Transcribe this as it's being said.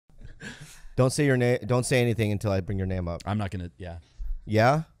Don't say your name. Don't say anything until I bring your name up. I'm not gonna. Yeah.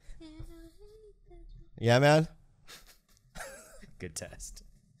 Yeah. Yeah, man. Good test.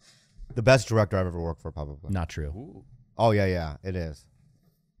 The best director I've ever worked for, probably. Not true. Ooh. Oh yeah, it is.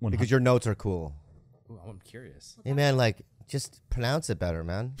 Because your notes are cool. Ooh, I'm curious. Hey man, like just pronounce it better,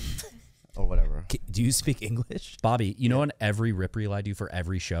 man. Or whatever. Do you speak English? Bobby, you know on every rip reel I do for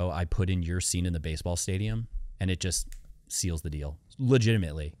every show, I put in your scene in the baseball stadium, and it just seals the deal.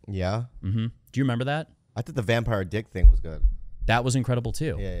 Legitimately. Yeah? Mm-hmm. Do you remember that? I thought the vampire dick thing was good. That was incredible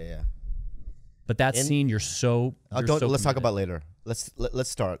too. Yeah. But that scene, you're so... let's talk about later. Let's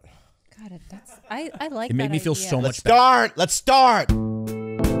start. God, I like it made me feel idea. so much better. Let's start!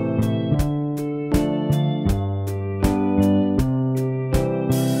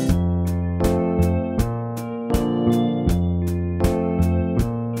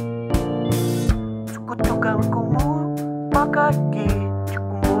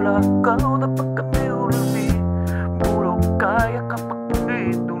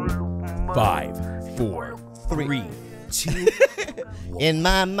 Five, four, three, two. In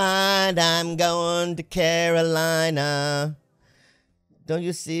my mind, I'm going to Carolina. Don't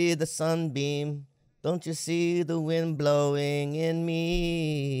you see the sunbeam? Don't you see the wind blowing in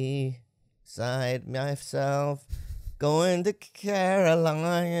me? Side myself, going to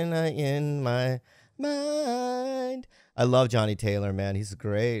Carolina in my mind. I love Johnny Taylor, man. He's a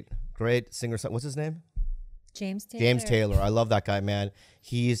great singer. What's his name? James Taylor. James Taylor. I love that guy, man.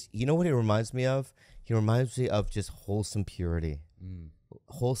 You know what he reminds me of? He reminds me of just wholesome purity.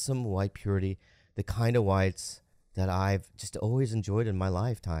 Wholesome white purity. The kind of whites that I've just always enjoyed in my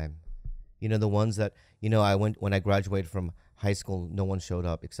lifetime. You know, the ones that, when I graduated from high school, no one showed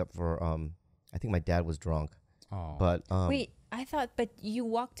up except for, I think my dad was drunk. Oh. But Wait, but you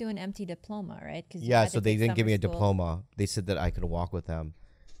walked to an empty diploma, right? Yeah, so they didn't give me a diploma. They said that I could walk with them.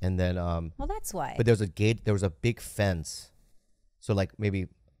 And then well, that's why. But there was a gate, there was a big fence. So like maybe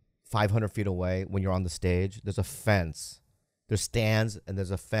 500 feet away when you're on the stage, there's a fence. There's stands and there's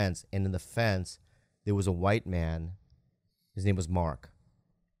a fence. And in the fence, there was a white man. His name was Mark.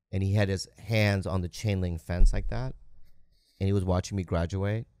 And he had his hands on the chain link fence like that. And he was watching me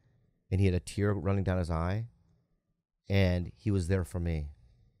graduate. And he had a tear running down his eye. And he was there for me.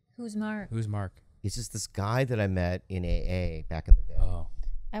 Who's Mark? Who's Mark? He's just this guy that I met in AA back in the day. Oh.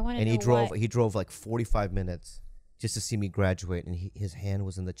 I want to know And he drove like 45 minutes just to see me graduate, and his hand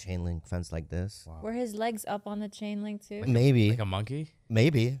was in the chain link fence like this. Wow. Were his legs up on the chain link too? Maybe. Like a monkey?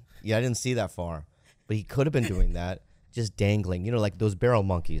 Maybe. Yeah, I didn't see that far. But he could have been doing that, just dangling. You know, like those barrel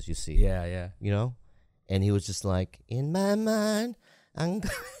monkeys you see. Yeah. You know? And he was just like, in my mind, I'm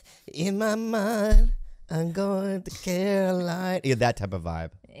going to Carolina. Yeah, that type of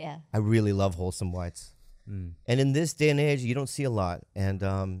vibe. Yeah. I really love wholesome whites. And in this day and age, you don't see a lot. And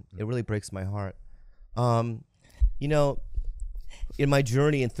it really breaks my heart. You know, in my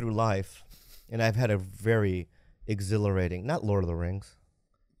journey and through life, and I've had a very exhilarating, not Lord of the Rings.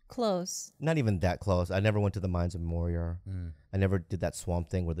 Close. Not even that close. I never went to the Mines of Moria. I never did that swamp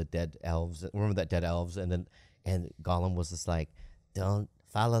thing where the dead elves, remember that dead elves? And Gollum was just like, don't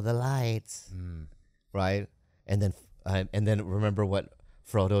follow the lights. Right? And then remember what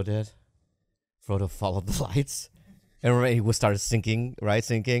Frodo did? Frodo followed the lights. And remember, he started sinking, right?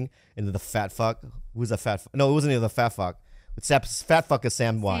 Sinking. And then the fat fuck. Who's the fat fuck? No, it wasn't even the fat fuck. Fat fuck is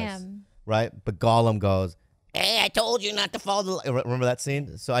Samwise. Right? But Gollum goes, hey, I told you not to follow the light. Remember that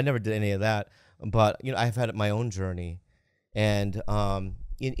scene? So I never did any of that. But, you know, I've had my own journey. And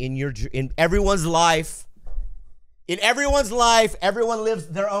in everyone's life, everyone lives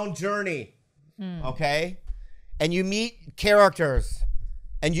their own journey. Okay? And you meet characters.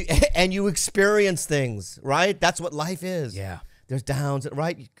 And you experience things, right? That's what life is. Yeah. There's downs,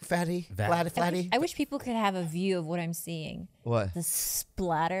 right? Fatty? Flatty? I wish people could have a view of what I'm seeing. What? The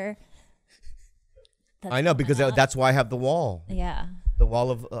splatter. I know, because that's why I have the wall. Yeah. The wall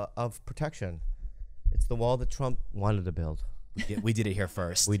of protection. It's the wall that Trump wanted to build. We did it here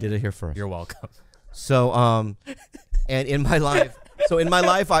first. We did it here first. You're welcome. So, and in my life,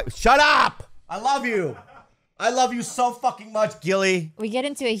 shut up! I love you. I love you so fucking much, Gilly. We get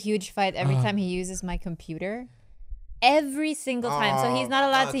into a huge fight every time he uses my computer. Every single time. So he's not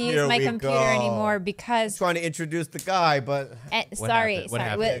allowed to use my computer anymore because... I'm trying to introduce the guy, but... Sorry. What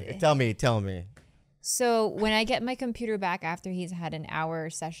happened? Tell me. So when I get my computer back after he's had an hour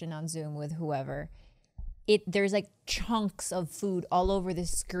session on Zoom with whoever, there's like chunks of food all over the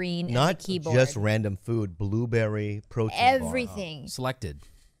screen and the keyboard. Not just random food. Blueberry protein Everything. Selected.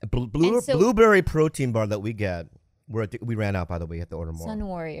 Blueberry protein bar that we get. We ran out, by the way. You have to order more. Sun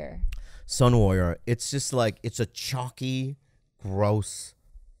Warrior. It's just like, it's a chalky, gross,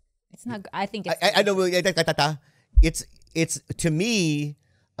 It's not. I think it's. I know. It's to me.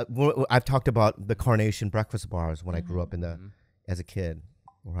 I've talked about the Carnation breakfast bars when I grew up as a kid,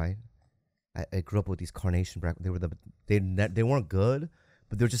 right? I grew up with these Carnation breakfast. They weren't good,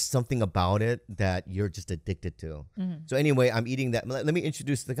 but there's just something about it that you're just addicted to. So anyway, I'm eating that. Let me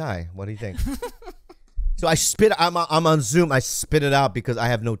introduce the guy. What do you think? So I'm on Zoom. I spit it out because I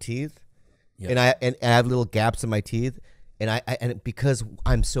have no teeth, and I have little gaps in my teeth, and because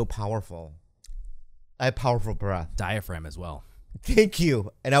I'm so powerful, I have powerful breath. Diaphragm as well. Thank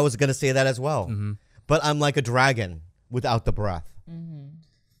you. And I was gonna say that as well, but I'm like a dragon without the breath.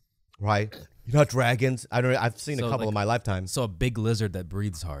 Right? You know dragons? I've seen a couple in my lifetime. So a big lizard that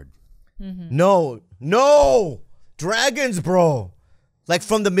breathes hard. No, dragons, bro. Like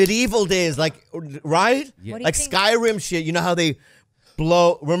from the medieval days, like right? Yeah. Like Skyrim shit. You know how they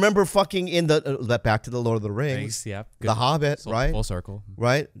blow? Remember fucking in the back to the Lord of the Rings? Yeah. The Hobbit, right? Full circle.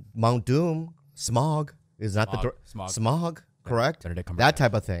 Right? Mount Doom, smog is not smog, correct? That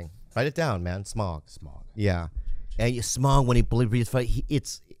type of thing. Write it down, man. Smog. Yeah, and smog when he breathes fire.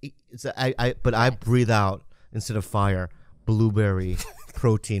 But I breathe out instead of fire, blueberry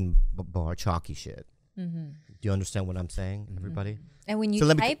protein bar, chalky shit. Do you understand what I'm saying, everybody? And when you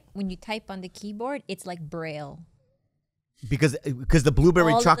type on the keyboard, it's like Braille. Because the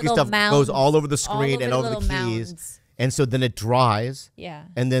blueberry chalky stuff goes all over the screen and over the keys, mounds. And so then it dries. Yeah.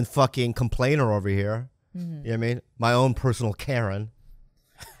 And then fucking complainer over here. You know what I mean? My own personal Karen.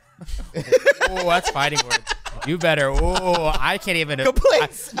 Oh, that's fighting words. You better. Oh, I can't even.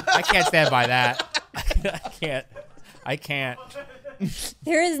 I can't stand by that. I can't.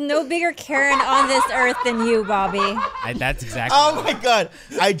 There is no bigger Karen on this earth than you, Bobby. That's exactly. Oh my God!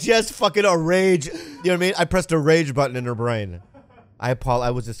 I just fucking a rage. You know what I mean? I pressed a rage button in her brain. I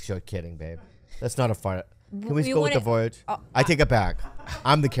was just kidding, babe. That's not a fight. Can we go with the voyage? I take it back.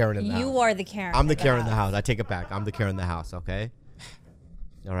 I'm the Karen in the house. You are the Karen. I'm the Karen in the house. I take it back. I'm the Karen in the house. Okay.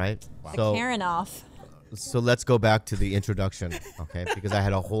 All right. Wow. So Karen off. So let's go back to the introduction, okay? Because I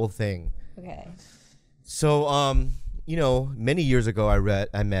had a whole thing. Okay. So you know, many years ago,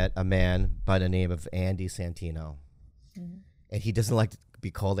 I met a man by the name of Andy Santino, and he doesn't like to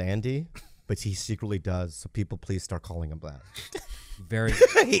be called Andy, but he secretly does. So people, please start calling him that. Very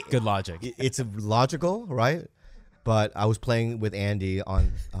good logic. It's logical, right? But I was playing with Andy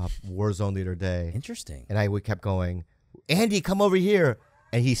on Warzone the other day. Interesting. And we kept going, Andy, come over here.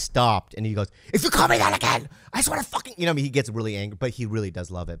 And he stopped and he goes, if you call me that again, I swear to fucking, you know, I mean, he gets really angry, but he really does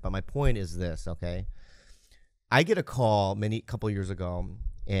love it. But my point is this, okay? I get a call couple years ago,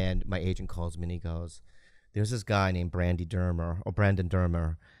 and my agent calls me and he goes, there's this guy named Brandon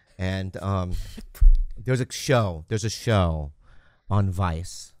Dermer, and there's a show on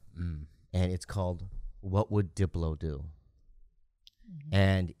Vice, and it's called What Would Diplo Do?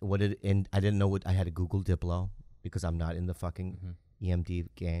 And I didn't know I had to Google Diplo because I'm not in the fucking EMD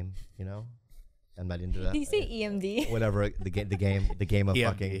game, you know. I'm not into that. Did you say EMD? Whatever the game of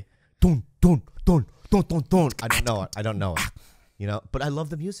fucking dun dun dun dun dun dun. I don't know it. You know, but I love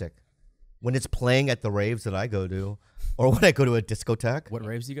the music when it's playing at the raves that I go to, or when I go to a discotheque. What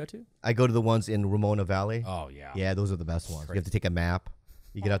raves do you go to? I go to the ones in Ramona Valley. Oh yeah. Yeah, those are the best ones. You have to take a map.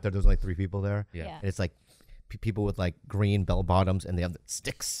 You get out there. There's only 3 people there. Yeah. And it's like people with like green bell bottoms, and they have the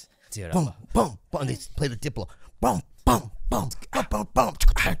sticks. Dude, boom, boom, boom. And they play the Diplo. Boom, boom, boom, boom, boom, boom.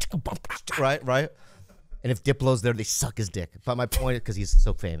 Right. And if Diplo's there, they suck his dick. But my point is because he's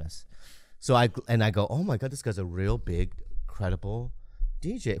so famous. So I go, oh my God, this guy's a real big, credible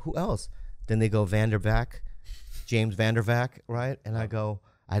DJ. Who else? Then they go James Vandervack, right? And I go,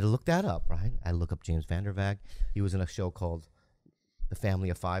 I had to look that up, right? I look up James Vandervack. He was in a show called The Family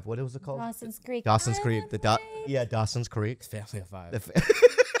of Five. What was it called? Dawson's Creek. Dawson's Creek. Dawson's Creek. Family of Five.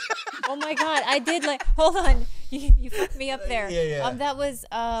 Oh my God, I did hold on. You fucked me up there. Yeah. That was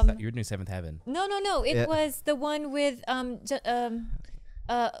You're doing Seventh Heaven. No. It was the one with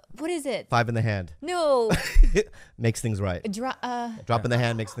what is it? Five in the Hand. No. Makes things right. Drop in the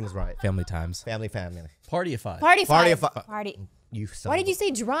hand makes things right. Family Times. Family. Party of Five. Party. You Why did you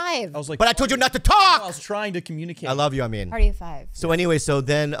say Drive? I was like, but I told you not to talk. I was trying to communicate. I love you. I mean, Party of Five. So anyway,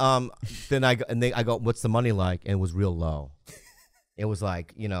 then I go, what's the money like? And it was real low. It was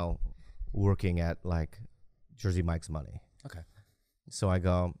like, you know, working at like Jersey Mike's money. Okay. So I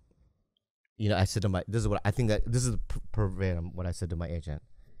go, you know, I said to this is verbatim what I said to my agent.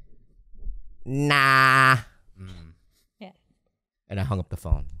 Nah. Yeah. And I hung up the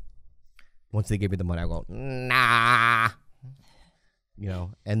phone. Once they gave me the money, I go, nah. You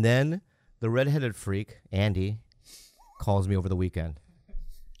know, and then the redheaded freak, Andy, calls me over the weekend.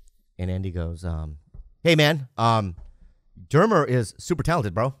 And Andy goes, hey man, Dermer is super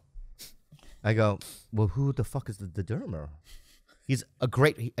talented, bro. I go, well, who the fuck is the Dermer? He's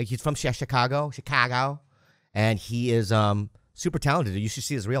he's from Chicago, and he is super talented. You should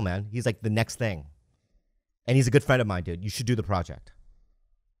see his reel, man. He's like the next thing. And he's a good friend of mine, dude. You should do the project.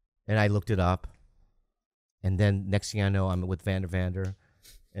 And I looked it up. And then next thing I know, I'm with Vander,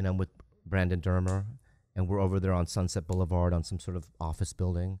 and I'm with Brandon Dermer, and we're over there on Sunset Boulevard on some sort of office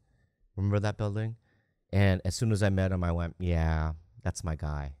building. Remember that building? And as soon as I met him, I went, yeah, that's my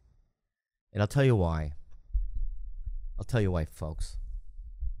guy. And I'll tell you why. Folks.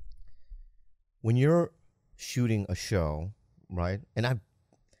 When you're shooting a show, right? And I've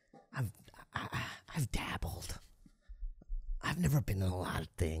dabbled. I've never been in a lot of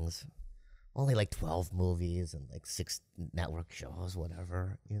things. Only like 12 movies and like 6 network shows,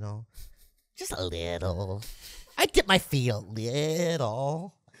 whatever, you know? Just a little. I dip my feet a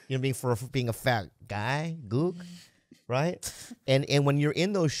little. You know what I mean? For being a fat guy, gook, right? And when you're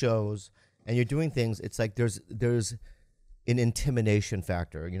in those shows and you're doing things, it's like there's an intimidation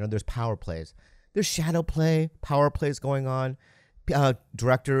factor. You know, there's power plays. There's shadow play, power plays going on.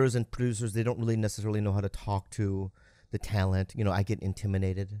 Directors and producers, they don't really necessarily know how to talk to the talent. You know, I get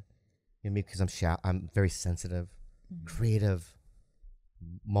intimidated. You know, because I'm very sensitive, creative,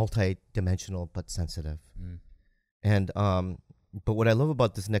 multi-dimensional, but sensitive. And but what I love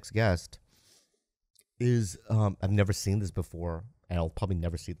about this next guest is I've never seen this before, and I'll probably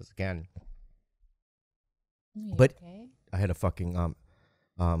never see this again. But okay? I had a fucking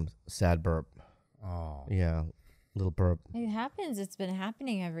sad burp. Oh yeah, little burp. It happens. It's been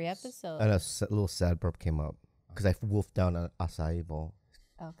happening every episode. And a little sad burp came up because I wolfed down an acai bowl.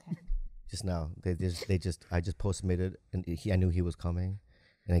 Okay. Just now, I just Postmated, and I knew he was coming,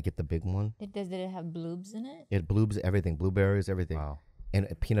 and I get the big one. Did it have bloobs in it? It bloobs everything, blueberries, everything. Wow. And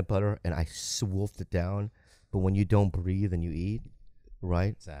peanut butter, and I wolfed it down. But when you don't breathe and you eat,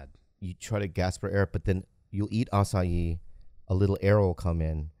 right? Sad. You try to gasp for air, but then you'll eat acai, a little air will come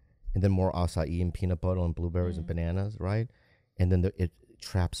in, and then more acai and peanut butter and blueberries and bananas, right? And then it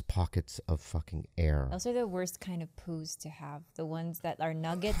traps pockets of fucking air. Those are the worst kind of poos to have. The ones that are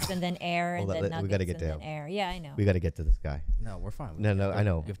nuggets and then air and then nuggets we gotta get and then air. Yeah, I know. We got to get to this guy. No, we're fine. No, I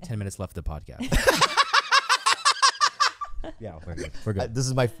know. We have 10 minutes left of the podcast. Yeah, we're good. This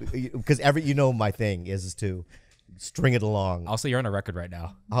is my, because my thing is to string it along. Also, you're on a record right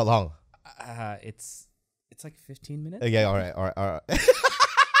now. How long? It's like 15 minutes. Yeah, all right.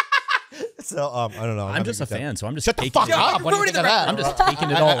 So I don't know. I'm just a fan, so I'm just shut the fuck up. What do you think of that? I'm just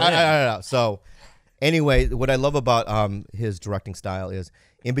taking it all in. I. So anyway, what I love about his directing style is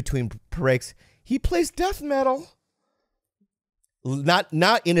in between breaks, he plays death metal. Not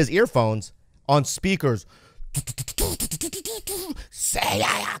in his earphones, on speakers. You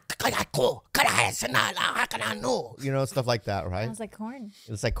know, stuff like that, right? Sounds like corn.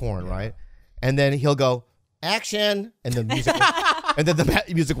 It's like corn, right? And then he'll go, action, and then the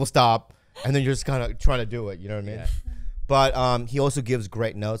music will stop, and then you're just kind of trying to do it, you know what I mean? Yeah. But he also gives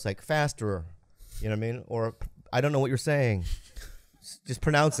great notes like faster, you know what I mean? Or I don't know what you're saying. Just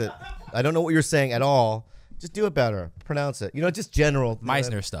pronounce it. I don't know what you're saying at all. Just do it better. Pronounce it. You know, just general.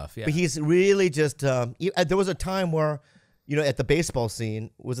 Meisner stuff, yeah. But he's really just, there was a time where, you know, at the baseball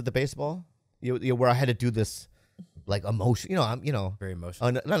scene, was it the baseball? Where I had to do this, like, emotion. You know, I'm, very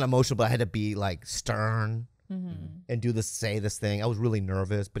emotional. Not emotional, but I had to be, like, stern and say this thing. I was really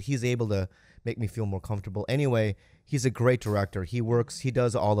nervous, but he's able to make me feel more comfortable. Anyway, he's a great director. He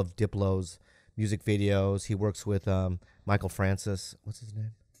does all of Diplo's music videos. He works with Michael Francis. What's his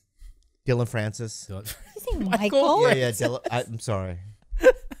name? Dylan Francis. Did you say Michael? Yeah, Dylan. I'm sorry.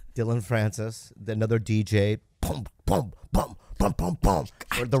 Dylan Francis, another DJ. Boom, boom, boom, boom, boom, boom.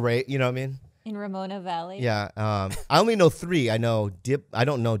 Or you know what I mean? In Ramona Valley. Yeah. I only know 3. I know I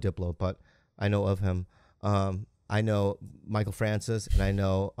don't know Diplo, but I know of him. I know Michael Francis, and I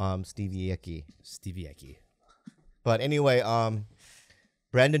know Stevie Ecke. But anyway,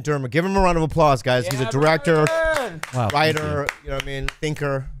 Brandon Dermer. Give him a round of applause, guys. Yeah, he's a director, writer, you know what I mean,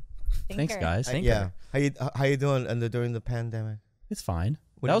 thinker. Thanks, guys. Yeah. How you doing during the pandemic? It's fine.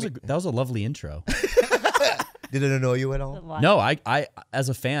 That was a lovely intro. Did it annoy you at all? No, I as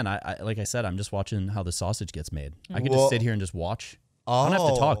a fan, I like I said, I'm just watching how the sausage gets made. I could just sit here and just watch. I don't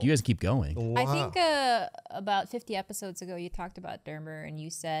have to talk. You guys keep going. Wow. I think about 50 episodes ago, you talked about Dermer, and you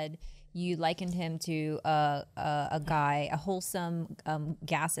said you likened him to a wholesome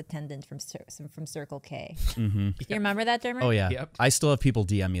gas attendant from Circle K. Mm-hmm. Do you remember that, Dermer? Oh yeah. Yep. I still have people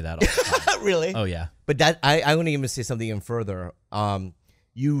DM me that all the time. Really? Oh yeah. But that I want to even say something even further.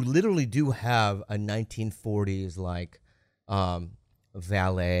 You literally do have a 1940s like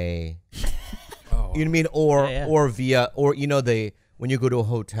valet. Oh. You know what I mean? Or via, or you know, when you go to a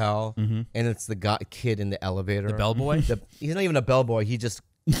hotel and it's the kid in the elevator. The bellboy? He's not even a bellboy. He just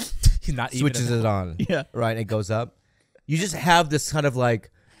He's not even switches it on. Yeah. Right, and it goes up. You just have this kind of like,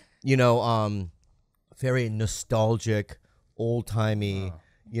 you know, very nostalgic, old-timey,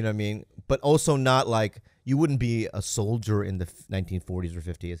 you know what I mean? But also not like, you wouldn't be a soldier in the 1940s or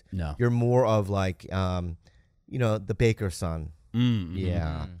 50s. No. You're more of like, you know, the baker's son.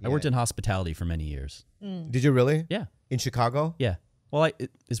 Yeah. I worked in hospitality for many years. Did you really? Yeah. In Chicago? Yeah. Well,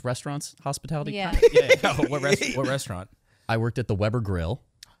 is restaurants hospitality? Yeah. what restaurant? I worked at the Weber Grill,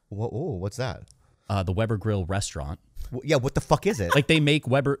 What's that? the Weber Grill restaurant. Yeah, what the fuck is it? Like they make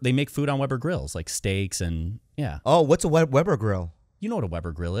food on Weber grills, like steaks and yeah. Oh, what's a Weber grill? You know what a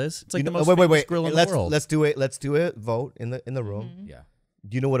Weber grill is? It's like the know, most wait. famous grill in the world. Let's do it. Let's do it. Vote in the room. Yeah.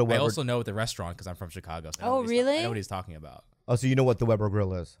 Do you know what a I Weber? also know the restaurant because I'm from Chicago. So I know Oh, what he's really? I know what he's talking about. Oh, so you know what the Weber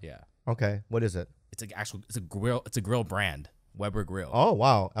grill is? Yeah. Okay, what is it? It's a grill brand. Weber Grill. Oh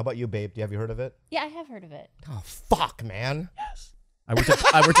wow, how about you, babe? Have you heard of it? Yeah, I have heard of it. Oh fuck, man. Yes. I worked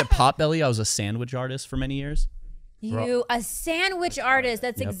at Potbelly. I was a sandwich artist for many years. You, a sandwich artist.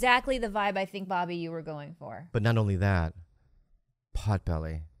 That's exactly the vibe I think, Bobby, you were going for. But not only that,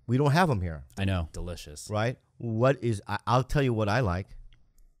 Potbelly. We don't have them here, I know. Delicious. right? What is? I'll tell you what I like.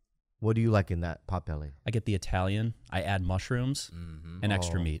 What do you like in that Potbelly? I get the Italian. I add mushrooms and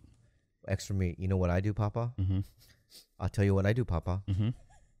extra Oh. meat. Extra meat. You know what I do, Papa? I'll tell you what I do, Papa.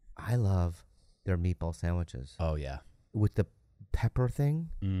 I love their meatball sandwiches Oh yeah. with the pepper thing.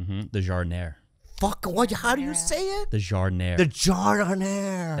 The jardiniere. Fuck, what? How do you say it? The jardiniere. The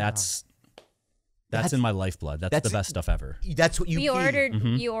jardiniere. That's in my lifeblood. That's the best stuff ever. That's what you We eat. ordered.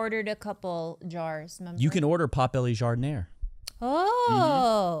 You ordered a couple jars. Remember? You can order Potbelly jardiniere.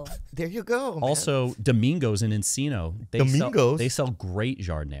 Oh. There you go. Man. Also, Domingos in Encino. Domingos? They sell great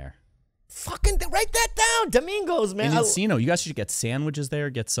jardiniere. Fucking write that down, Domingos, man. In Encino, you guys should get sandwiches there.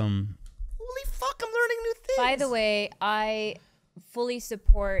 Get some. Holy fuck, I'm learning new things. By the way, I fully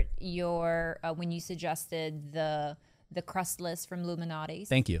support your when you suggested the crustless from Illuminati's.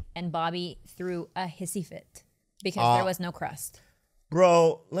 Thank you. And Bobby threw a hissy fit because there was no crust.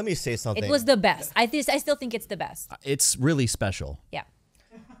 Bro, let me say something. It was the best. I still think it's the best. It's really special. Yeah.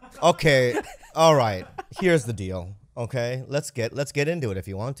 Okay, all right. Here's the deal. Okay, let's get into it if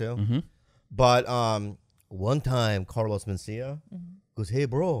you want to. But one time Carlos Mencia goes, "Hey,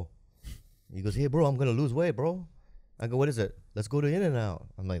 bro." He goes, "Hey, bro, I'm gonna lose weight, bro." I go, "What is it?" "Let's go to In-N-Out."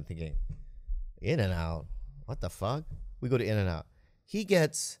 I'm like thinking, In-N-Out? What the fuck? We go to In-N-Out. He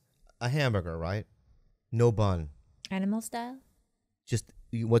gets a hamburger, right? No bun. Animal style? Just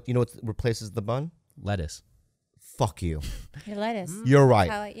what replaces the bun? Lettuce. Fuck you. Your lettuce. You're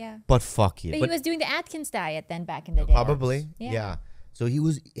right. Yeah. But fuck you. But he was doing the Atkins diet then back in the day. Probably. Yeah. Yeah. So he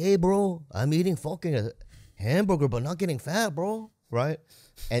was, "Hey, bro, I'm eating fucking a hamburger, but not getting fat, bro." Right?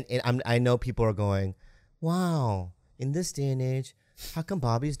 And I know people are going, "Wow, in this day and age, how come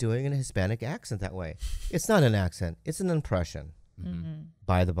Bobby's doing an Hispanic accent that way?" It's not an accent. It's an impression.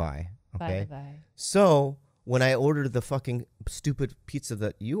 By the by. Okay? Bye. So when I ordered the fucking stupid pizza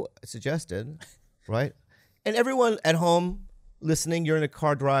that you suggested, right? And everyone at home listening, you're in a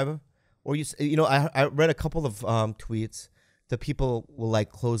car drive, or I read a couple of tweets that people will like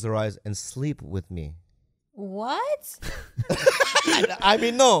close their eyes and sleep with me. What? I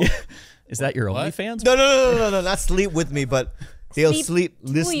mean, no, Is that your OnlyFans? no, not sleep with me, but they'll sleep to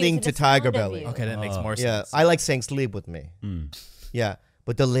you, listening to to the sound of TigerBelly. you. Okay, that makes more Yeah, sense. I like saying sleep with me. Yeah,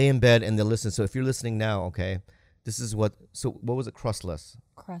 but they'll lay in bed and they'll listen. So if you're listening now, okay, this is what. So what was it? Crustless.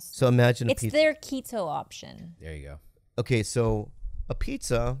 Crust. So imagine a It's pizza. their keto option. There you go. Okay, so a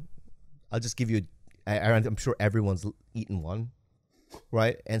pizza, I'll just give you, I'm sure everyone's eaten one,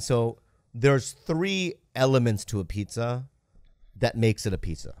 right? And so there's 3 elements to a pizza that makes it a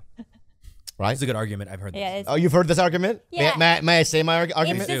pizza, right? It's a good argument. I've heard Yeah, this. it's, Oh, you've heard this argument? Yeah. May I say my it's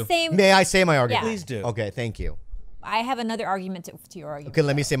argument? the same. May I say my argument? Yeah. Please do. Okay, thank you. I have another argument to your argument. Okay,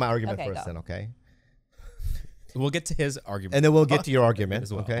 let me say my argument Okay, first go. then, okay? We'll get to his argument. And then we'll get to your argument,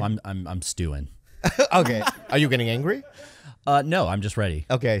 As well. okay? I'm stewing. Okay. Are you getting angry? No, I'm just ready.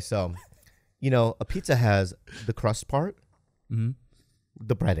 Okay, so, a pizza has the crust part,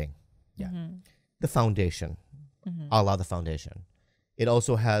 the breading, the foundation, a la the foundation. It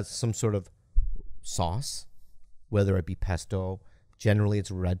also has some sort of sauce, whether it be pesto. Generally, it's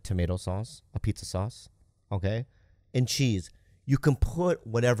red tomato sauce, a pizza sauce, okay? And cheese. You can put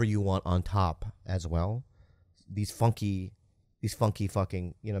whatever you want on top as well. These funky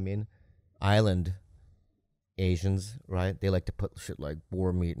fucking, you know what I mean? Island Asians, right? They like to put shit like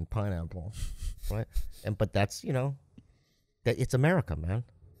boar meat and pineapple, right? But that's, that it's America, man,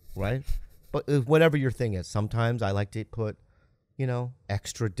 right? But whatever your thing is, sometimes I like to put you know,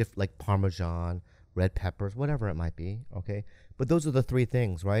 extra like Parmesan, red peppers, whatever it might be, okay? But those are the three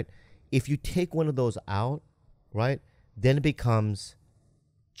things, right? If you take one of those out, right, then it becomes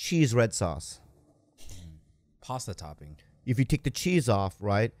cheese red sauce. Pasta topping. If you take the cheese off,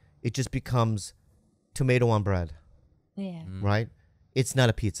 right, it just becomes tomato on bread, Yeah. right? It's not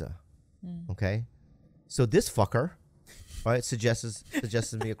a pizza, okay? So this fucker, right, suggests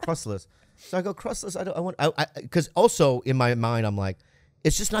me a crustless. So I go crustless. Because also in my mind I'm like,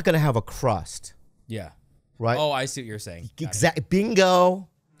 it's just not gonna have a crust, Yeah. right? Oh, I see what you're saying. Exactly. Bingo.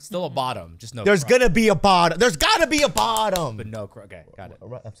 Still a bottom, just no. There's crust, gonna be a bottom. There's gotta be a bottom. but no. Okay, got it.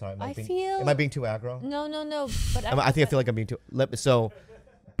 I'm sorry. I feel- Am I being too aggro? No. But I think I feel like I'm being too.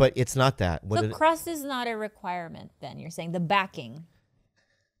 But it's not that. the crust is not a requirement. Then you're saying the backing.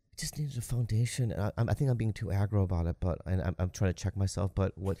 It just needs a foundation. I think I'm being too aggro about it, but I'm trying to check myself.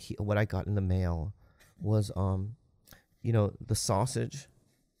 But what I got in the mail was you know, the sausage.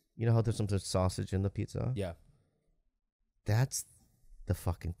 You know how there's some sort of sausage in the pizza? Yeah. That's the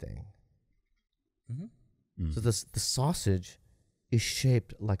fucking thing. Mm-hmm. So the sausage is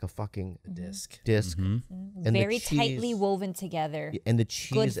shaped like a fucking Disc. And Very the cheese, tightly woven together. and the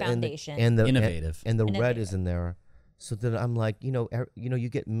cheese Good and foundation. the Innovative. and the red Innovative. is in there. So then I'm like, you know, you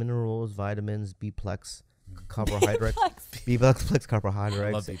get minerals, vitamins, B-plex, carbohydrates, B-plex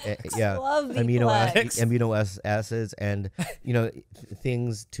carbohydrates, love B-plex. yeah, Love amino B-plex. acids, and you know,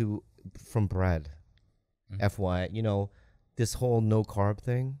 things from bread. FY, you know, this whole no carb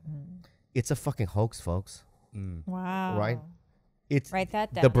thing, it's a fucking hoax, folks. Wow. Right? It's Write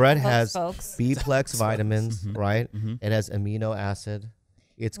that down. the bread Folks, has folks. B-plex vitamins, right? It has amino acid.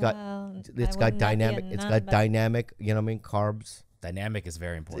 It's got Well, it's I got would not be dynamic. a It's nun, got but- dynamic. You know what I mean? Carbs. Dynamic is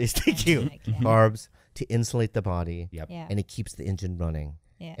very important. It's thank you. Dynamic, yeah. Carbs to insulate the body. Yep. Yeah. And it keeps the engine running.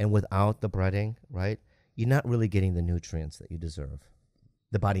 Yeah. And without the breading, right, you're not really getting the nutrients that you deserve.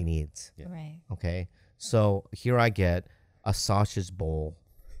 The body needs. Right. Okay. So here I get a sausage bowl,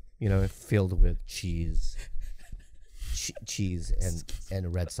 you know, filled with cheese, cheese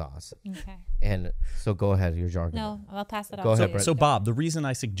and red sauce. Okay. And so go ahead, your jargon. No, I'll pass it off. Go ahead, to Brett. So Bob, the reason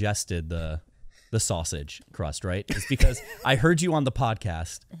I suggested the sausage crust, right, is because I heard you on the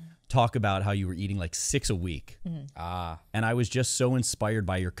podcast talk about how you were eating like 6 a week. And I was just so inspired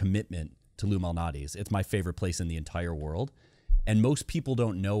by your commitment to Lou Malnati's. It's my favorite place in the entire world. And most people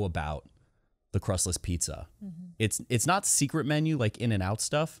don't know about the crustless pizza. It's not secret menu like In-N-Out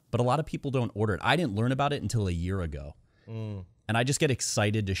stuff, but a lot of people don't order it. I didn't learn about it until a year ago. And I just get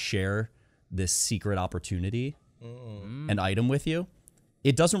excited to share this secret opportunity, an item with you.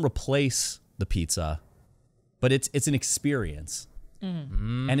 It doesn't replace the pizza, but it's an experience.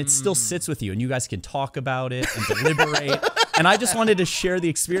 And it still sits with you, and you guys can talk about it and deliberate. And I just wanted to share the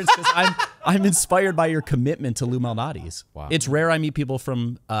experience because I'm inspired by your commitment to Lou Malnati's. Wow. It's rare I meet people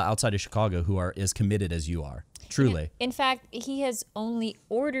from outside of Chicago who are as committed as you are. Truly. In fact, he has only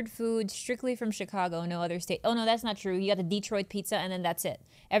ordered food strictly from Chicago, no other state. Oh, no, that's not true. You got the Detroit pizza, and then that's it.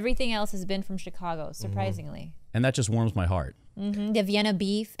 Everything else has been from Chicago, surprisingly. And that just warms my heart. The Vienna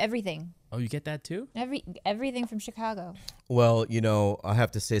beef, everything. Oh, you get that too? Everything from Chicago. Well, you know, I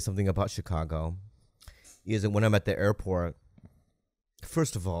have to say something about Chicago. Is that when I'm at the airport,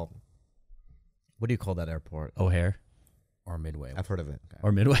 first of all, what do you call that airport? O'Hare Or Midway? I've heard of it.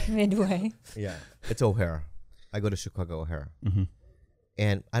 or Midway. Midway. Yeah, it's O'Hare. I go to Chicago O'Hare.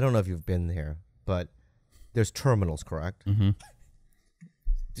 And I don't know if you've been here, but there's terminals, correct?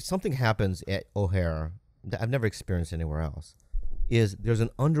 Something happens at O'Hare that I've never experienced anywhere else. Is there's an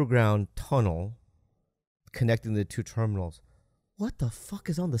underground tunnel connecting the two terminals. What the fuck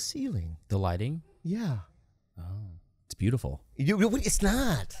is on the ceiling? The lighting? Yeah. It's beautiful. It's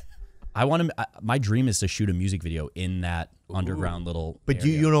not. I want to. My dream is to shoot a music video in that underground little. But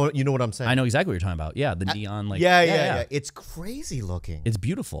area. you know what I'm saying? I know exactly what you're talking about. Yeah, the neon like. Yeah. It's crazy looking. It's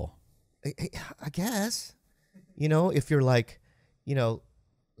beautiful. I guess. You know, if you're like, you know,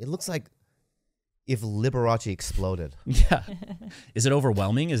 it looks like if Liberace exploded. Yeah. Is it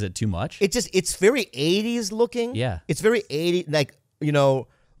overwhelming? Is it too much? It's very 80s looking. Yeah. It's very 80s, like, you know,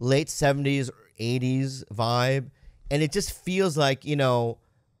 late 70s, 80s vibe. And it just feels like, you know,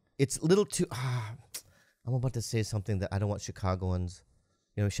 it's a little too, I'm about to say something that I don't want Chicagoans,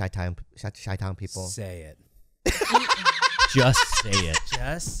 you know, Chi-town people. Say it. Just say it.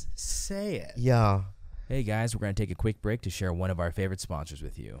 Just say it. Yeah. Hey guys, we're going to take a quick break to share one of our favorite sponsors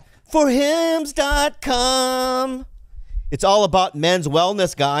with you. Forhims.com. It's all about men's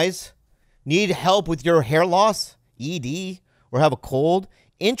wellness, guys. Need help with your hair loss, ED, or have a cold?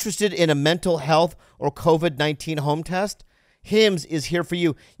 Interested in a mental health or COVID-19 home test? Hims is here for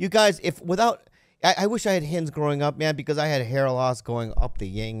you. You guys, if I wish I had Hims growing up, man, because I had hair loss going up the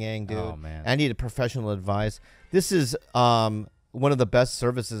yin yang, dude. Oh, man. I needed professional advice. This is one of the best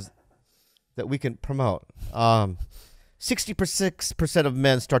services that we can promote. 66% of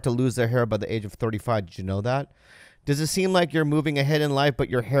men start to lose their hair by the age of 35. Did you know that? Does it seem like you're moving ahead in life, but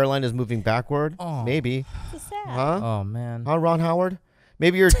your hairline is moving backward? Oh. Maybe. It's sad. Huh? Oh, man. Huh, Ron Howard?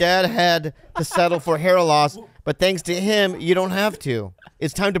 Maybe your dad had to settle for hair loss, but thanks to him, you don't have to.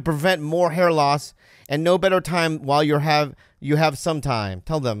 It's time to prevent more hair loss, and no better time while you have some time.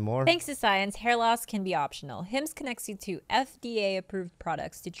 Tell them more. Thanks to science, hair loss can be optional. Hims connects you to FDA-approved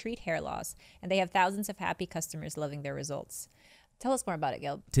products to treat hair loss, and they have thousands of happy customers loving their results. Tell us more about it,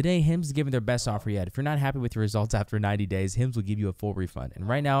 Gil. Today, Hims is giving their best offer yet. If you're not happy with your results after 90 days, Hims will give you a full refund. And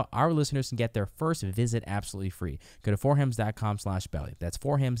right now, our listeners can get their first visit absolutely free. Go to forhims.com/belly. That's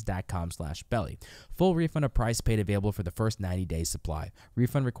forhims.com/belly. Full refund of price paid available for the first 90 days supply.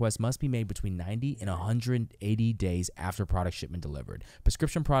 Refund requests must be made between 90 and 180 days after product shipment delivered.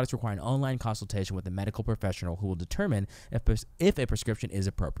 Prescription products require an online consultation with a medical professional who will determine if a prescription is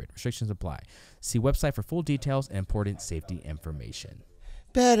appropriate. Restrictions apply. See website for full details and important safety information.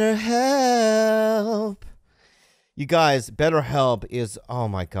 BetterHelp. You guys, BetterHelp is, oh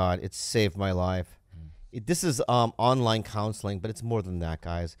my God, it saved my life. This is online counseling, but it's more than that,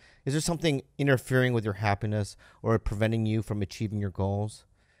 guys. Is there something interfering with your happiness or preventing you from achieving your goals?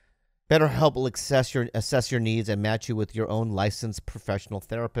 BetterHelp will assess your needs and match you with your own licensed professional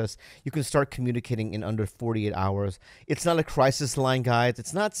therapist. You can start communicating in under 48 hours. It's not a crisis line, guys.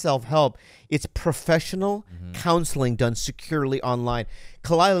 It's not self-help. It's professional counseling done securely online.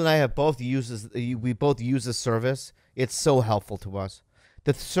 Khalyla and I have both used this service. It's so helpful to us.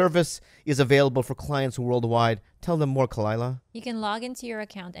 The service is available for clients worldwide. Tell them more, Khalyla. You can log into your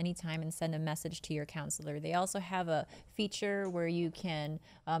account anytime and send a message to your counselor. They also have a feature where you can,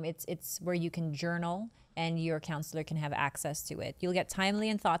 it's where you can journal and your counselor can have access to it. You'll get timely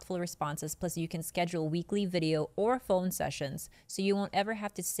and thoughtful responses, plus you can schedule weekly video or phone sessions, so you won't ever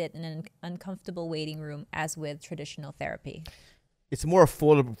have to sit in an uncomfortable waiting room as with traditional therapy. It's more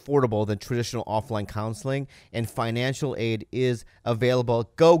affordable than traditional offline counseling, and financial aid is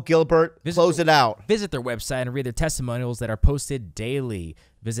available. Go, Gilbert. Close it out. Visit their website and read their testimonials that are posted daily.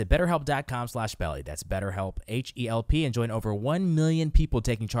 Visit betterhelp.com/belly. That's BetterHelp, H-E-L-P, and join over 1 million people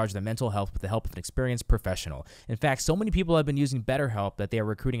taking charge of their mental health with the help of an experienced professional. In fact, so many people have been using BetterHelp that they are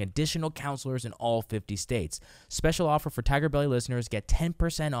recruiting additional counselors in all 50 states. Special offer for TigerBelly listeners: get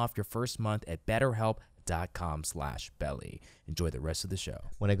 10% off your first month at betterhelp.com/belly. Enjoy the rest of the show.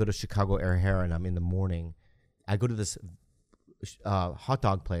 When I go to Chicago O'Hare and I'm in the morning, I go to this hot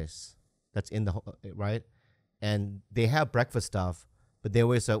dog place that's in the, right? And they have breakfast stuff, but they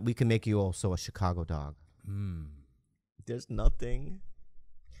always say, we can make you also a Chicago dog. There's nothing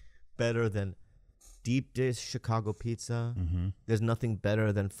better than deep dish Chicago pizza. There's nothing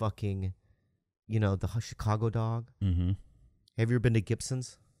better than fucking, the Chicago dog. Have you ever been to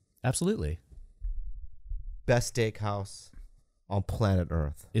Gibson's? Absolutely. Best steakhouse on planet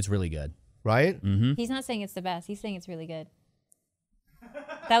Earth. It's really good. Right? He's not saying it's the best. He's saying it's really good.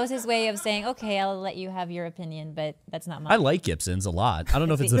 That was his way of saying, okay, I'll let you have your opinion, but that's not mine. I like Gibson's a lot. I don't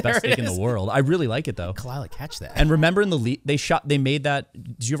know if it's the best steak in the world. I really like it though. Khalyla, catch that. And remember in the league, they made that.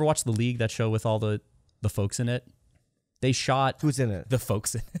 Did you ever watch The League, that show with all the folks in it? They shot Who's in it? the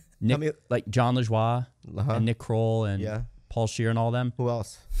folks. Nick, like John LaJoie and Nick Kroll and Paul Scheer and all them. Who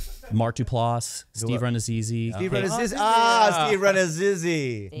else? Mark Duplass, Steve Renazizi. Steve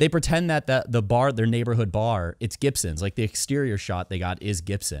Renazizi. They pretend that the bar, their neighborhood bar, it's Gibson's. Like the exterior shot they got is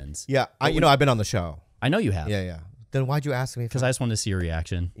Gibson's. Yeah, I've been on the show. I know you have. Yeah. Then why'd you ask me? Because I just wanted to see your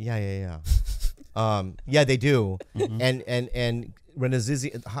reaction. Yeah. Yeah, they do. And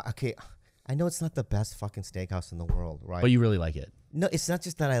Renazizi. Okay, I know it's not the best fucking steakhouse in the world, right? But you really like it. No, it's not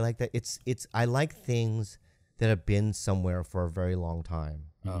just that I like that. It's I like things that have been somewhere for a very long time.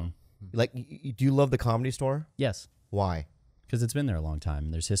 Like, do you love the Comedy Store? Yes. Why? Because it's been there a long time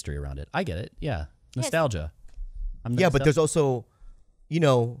and there's history around it. I get it. Yeah. Nostalgia. But there's also,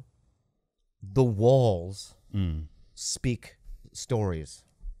 the walls speak stories.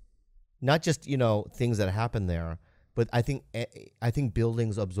 Not just, things that happen there, but I think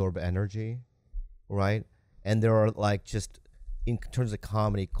buildings absorb energy, right? And there are like just, in terms of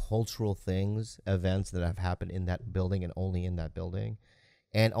comedy, cultural things, events that have happened in that building and only in that building.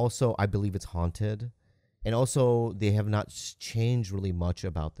 And also, I believe it's haunted. And also, they have not changed really much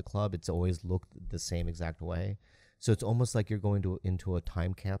about the club. It's always looked the same exact way. So it's almost like you're going into a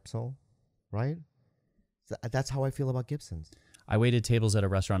time capsule, right? So that's how I feel about Gibson's. I waited tables at a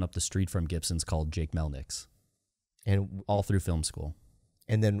restaurant up the street from Gibson's called Jake Melnick's. And all through film school.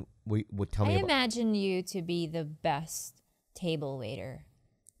 and then we would tell I me about. imagine you to be the best table waiter.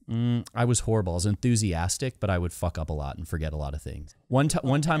 I was horrible. I was enthusiastic, but I would fuck up a lot and forget a lot of things. One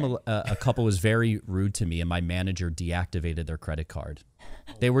time, a couple was very rude to me, and my manager deactivated their credit card.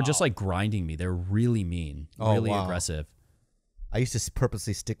 They were just like grinding me. They were really mean, really aggressive. I used to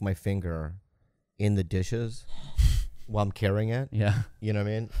purposely stick my finger in the dishes while I'm carrying it. Yeah. You know what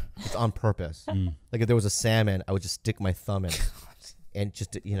I mean? It's on purpose. Like if there was a salmon, I would just stick my thumb in and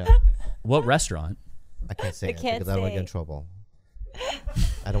just, What restaurant? I can't say it can't because I don't want to get in say. trouble.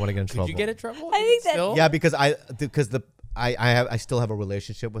 I don't want to get in trouble. Did you get in trouble? I think that- Still? Yeah, because I still have a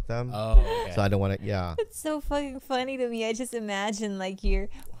relationship with them. Oh, okay. So I don't want to, yeah. It's so fucking funny to me. I just imagine like your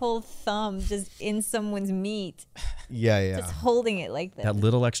whole thumb just in someone's meat, Yeah. just holding it like that. That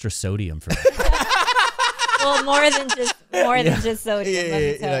little extra sodium for Well, more than just sodium. Let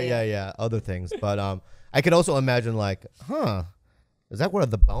me tell you. Yeah. Other things. But I could also imagine like, is that where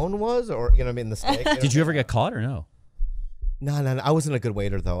the bone was? Or, you know what I mean? The steak? Did you ever get caught or no? No. I wasn't a good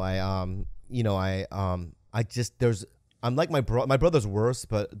waiter though. I'm like my brother's worse,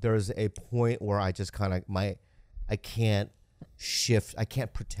 but there's a point where I just kind of I can't shift. I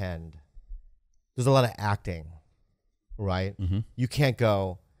can't pretend. There's a lot of acting, right? You can't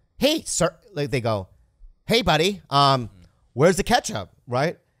go, hey, sir. Like they go, hey, buddy, where's the ketchup?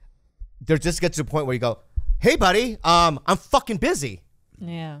 Right? There just gets to a point where you go, hey, buddy, I'm fucking busy.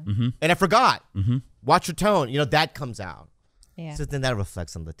 Yeah. And I forgot. Watch your tone. That comes out. Yeah. So then that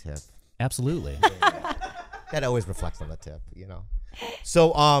reflects on the tip. Absolutely. That always reflects on the tip,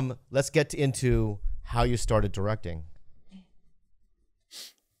 So let's get into how you started directing.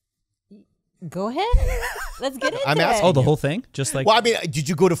 Go ahead. Let's get into I'm it. asking. Oh, the whole thing? Just like Well, I mean, did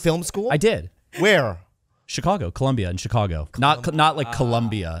you go to film school? I did. Where? Chicago, Columbia in Chicago. Not like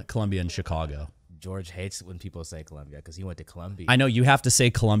Columbia in Chicago. George hates when people say Columbia because he went to Columbia. I know you have to say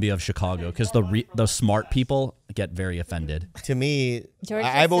Columbia of Chicago because the smart people get very offended. To me, George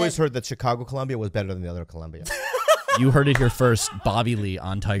I've just always said- heard that Chicago Columbia was better than the other Columbia. You heard it here first. Bobby Lee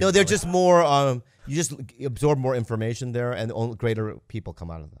on Tiger. No, they're just more. You just absorb more information there, and only greater people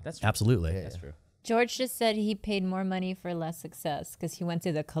come out of that. That's true. Absolutely. That's true. George just said he paid more money for less success because he went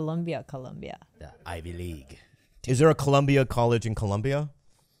to the Columbia. The Ivy League. Is there a Columbia College in Columbia?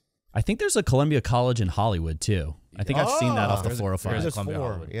 I think there's a Columbia College in Hollywood too. I think I've seen that off the There's a- 405. there's There's Columbia 4.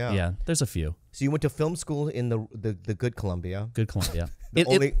 Hollywood. Yeah. Yeah, there's a few. So you went to film school in the good Columbia. Good Columbia.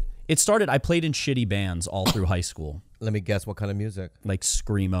 only- It started, I played in shitty bands all through high school. Let me guess, what kind of music? Like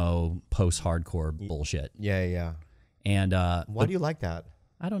screamo, post-hardcore bullshit. Yeah. And Why do you like that?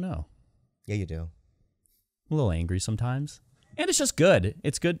 I don't know. Yeah, you do. A little angry sometimes. And it's just good.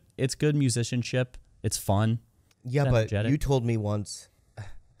 It's good. It's good musicianship. It's fun. Yeah, It's but energetic. you told me once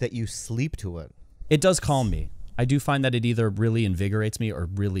that you sleep to it. It does calm me. I do find that it either really invigorates me or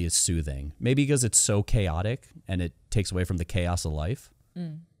really is soothing. Maybe because it's so chaotic and it takes away from the chaos of life.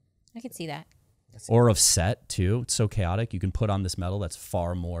 I could see that. Or of set too. It's so chaotic. You can put on this metal that's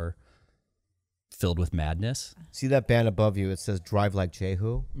far more filled with madness. See that band above you? It says Drive Like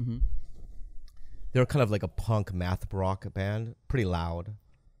Jehu. They're kind of like a punk math rock band. Pretty loud.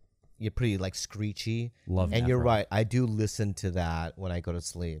 You're pretty like screechy. Love And math you're rock. right. I do listen to that when I go to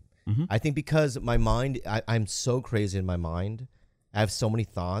sleep. I think because my mind, I'm so crazy in my mind. I have so many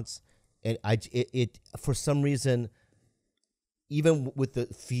thoughts, and it for some reason, even with the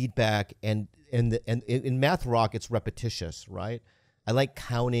feedback and in math rock, it's repetitious, right? I like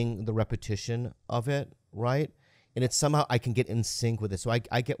counting the repetition of it, right? And it's somehow I can get in sync with it. So I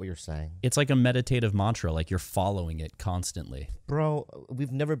get what you're saying. It's like a meditative mantra, like you're following it constantly. Bro,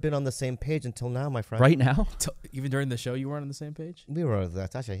 we've never been on the same page until now, my friend. Right now? Even during the show, you weren't on the same page? We were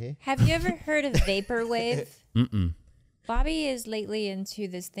Tasha here. Have you ever heard of vaporwave? Mm-mm. Bobby is lately into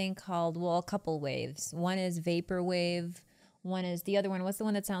this thing called, a couple waves. One is vaporwave. One is the other one. What's the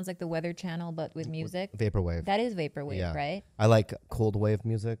one that sounds like the Weather Channel but with music? Vaporwave. That is vaporwave, Yeah. right? I like cold wave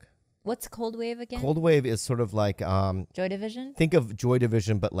music. What's cold wave again? Cold wave is sort of like Joy Division? think of Joy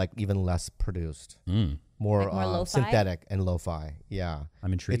Division, but like even less produced, more, Like more lo-fi? synthetic and lo-fi. Yeah,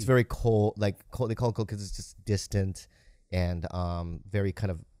 I'm intrigued. it's very cold. Like cold, they call it cold because it's just distant and very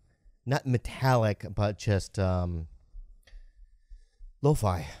kind of not metallic, but just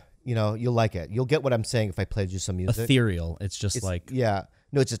lo-fi. You'll like it. You'll get what I'm saying if I played you some music. Ethereal. It's just It's- like yeah,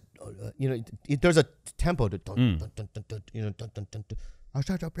 no, it's just there's a tempo to dun, dun, dun, dun, dun, dun, dun, dun, dun. Sounds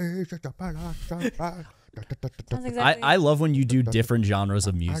exactly. I love when you do different genres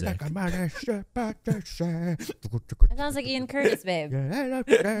of music. That sounds like Ian Curtis, babe.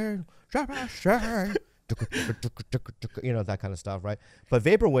 That kind of stuff, right? But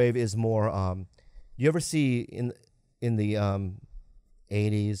vaporwave is more. You ever see in the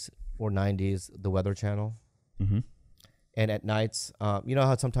 '80s or '90s, the Weather Channel. Mm-hmm. And at nights, you know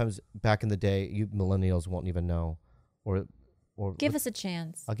how sometimes back in the day, you millennials won't even know, or Give us a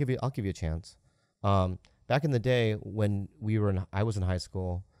chance. I'll give you a chance. Back in the day when I was in high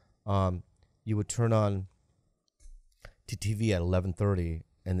school, you would turn on to TV at 11:30,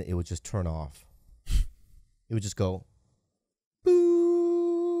 and it would just turn off. It would just go,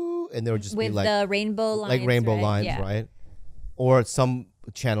 boo, and there would just With be like the rainbow lines, like rainbow right? lines, Yeah. right? Or some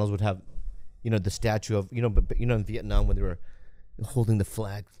channels would have, the statue of, but in Vietnam when they were holding the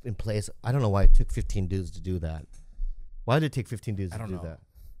flag in place. I don't know why it took 15 dudes to do that. Why did it take 15 dudes to do that?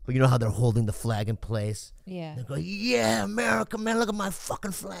 But you know how they're holding the flag in place? Yeah. They're going, yeah, America, man, look at my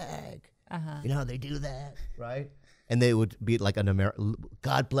fucking flag. Uh-huh. You know how they do that, right? And they would be like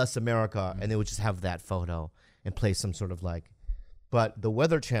God bless America, and they would just have that photo and play some sort of like. But the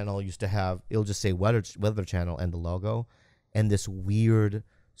Weather Channel used to have, it'll just say Weather Channel and the logo, and this weird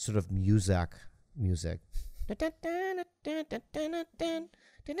sort of music.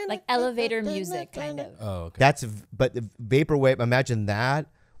 Like elevator music, kind of. Oh, okay. But the vaporwave, imagine that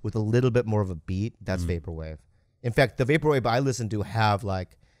with a little bit more of a beat. That's vaporwave. In fact, the vaporwave I listen to have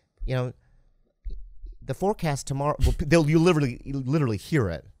like, the forecast tomorrow. You literally hear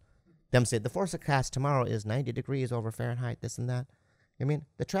it. Them say the forecast tomorrow is 90 degrees over Fahrenheit. This and that. I mean,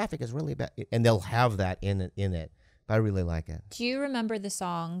 the traffic is really bad, and they'll have that in it. But I really like it. Do you remember the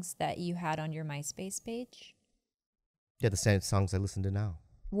songs that you had on your MySpace page? Yeah, the same songs I listen to now.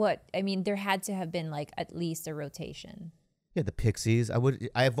 What? I mean, there had to have been like at least a rotation. Yeah, the Pixies.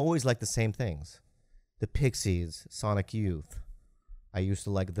 I've always liked the same things. The Pixies, Sonic Youth. I used to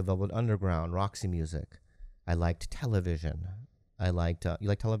like the Velvet Underground, Roxy Music. I liked Television. I liked you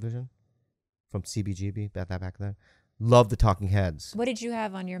like Television from CBGB back then. Love the Talking Heads. What did you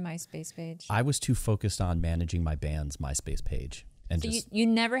have on your MySpace page? I was too focused on managing my band's MySpace page. And So just you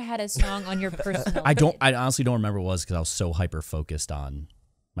never had a song on your personal. I honestly don't remember what it was because I was so hyper focused on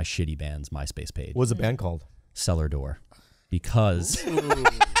my shitty band's MySpace page. What was the band called? Cellar Door. Because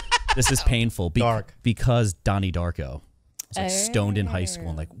this is painful. Dark. Because Donnie Darko was like stoned in high school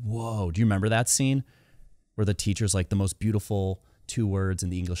and like, whoa. Do you remember that scene where the teacher's like, the most beautiful two words in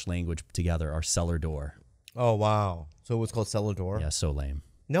the English language together are cellar door? Oh, wow. So it was called Cellar Door? Yeah, so lame.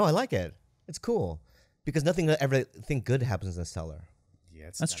 No, I like it. It's cool. Because everything good happens in the cellar. Yeah,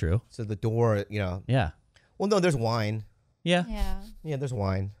 That's true. So the door, Yeah. Well, no, there's wine. Yeah. Yeah. Yeah, there's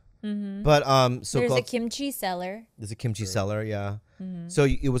wine. Mm-hmm. But so There's a called, kimchi cellar. there's a kimchi cellar, yeah. Mm-hmm. So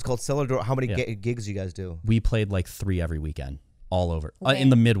it was called Cellar Door. How many Yeah. gigs you guys do? We played like 3 every weekend all over Where? in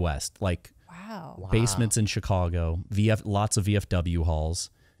the Midwest, like Wow. basements in Chicago, lots of VFW halls.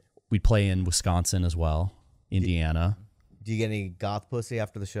 We'd play in Wisconsin as well, Indiana. Do you get any goth pussy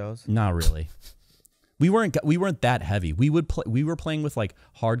after the shows? Not really. We weren't that heavy. We were playing with like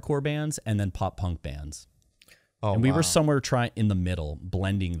hardcore bands and then pop punk bands. Oh, And we wow. were somewhere in the middle,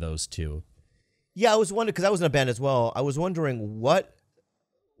 blending those two. Yeah, I was wondering, because I was in a band as well. I was wondering,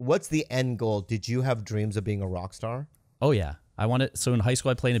 what's the end goal? Did you have dreams of being a rock star? Oh yeah. So in high school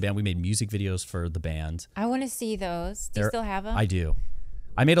I played in a band. We made music videos for the band. I want to see those. Do you still have them? I do.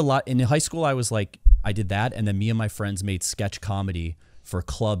 I made a lot. In high school I was like, I did that, and then me and my friends made sketch comedy for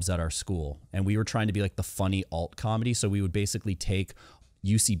clubs at our school. And we were trying to be like the funny alt comedy. So we would basically take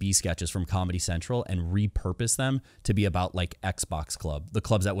UCB sketches from Comedy Central and repurpose them to be about like Xbox Club, the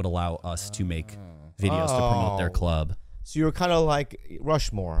clubs that would allow us to make videos to promote their club. So you were kind of like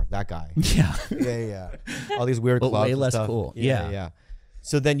Rushmore, that guy. Yeah. Yeah. All these weird But clubs. way and less stuff. cool. Yeah, Yeah. yeah.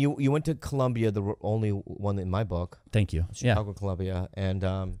 So then you went to Columbia, the only one in my book, Thank you. Chicago Columbia, and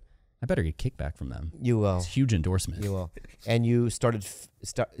I better get kickback from them. you will. It's a huge endorsement. You will. And you started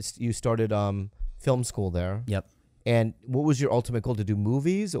film school there. Yep. And what was your ultimate goal, to do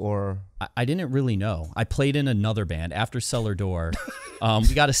movies or? I didn't really know. I played in another band after Cellar Door.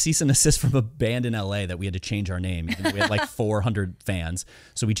 We got a cease and desist from a band in LA that we had to change our name. We had like 400 fans.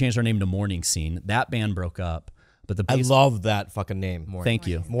 So we changed our name to Morning Scene. That band broke up. But the I bass, love that fucking name. Thank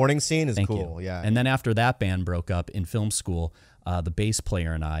you. Morning Scene is Thank cool. you. Yeah. And then after that band broke up in film school, the bass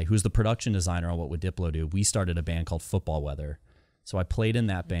player and I, who's the production designer on What Would Diplo Do, we started a band called Football Weather. So I played in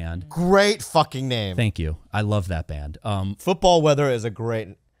that band. Great fucking name. Thank you. I love that band. Football Weather is a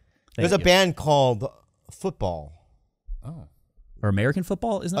great. There's a you. band called Football. Or American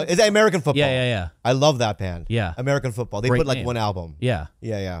Football, isn't it? Is that American Football? Yeah. I love that band. Yeah. American Football. They Great put like name. one album. Yeah.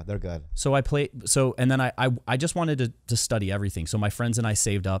 Yeah. They're good. So I played. And then I just wanted to study everything. So my friends and I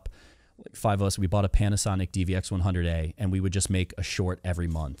saved up, like 5 of us. We bought a Panasonic DVX 100A, and we would just make a short every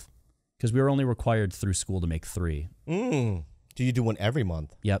month because we were only required through school to make 3. Do you do one every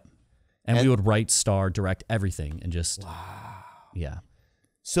month? Yep. And we would write, star, direct everything, and just yeah.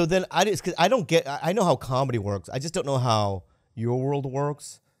 So then because I don't get. I know how comedy works. I just don't know how your world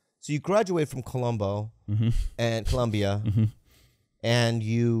works. So you graduate from Colombo and Columbia, and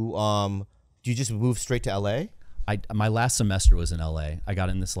you do you just move straight to LA? My last semester was in LA. I got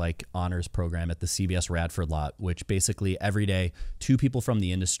in this like honors program at the CBS Radford lot, which basically every day 2 people from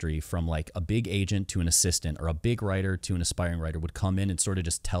the industry, from like a big agent to an assistant or a big writer to an aspiring writer, would come in and sort of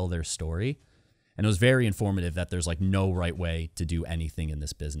just tell their story. And it was very informative that there's like no right way to do anything in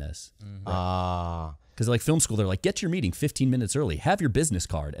this business. Because like film school, they're like, get your meeting 15 minutes early, have your business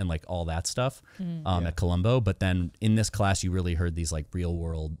card and like all that stuff at Colombo. But then in this class, you really heard these like real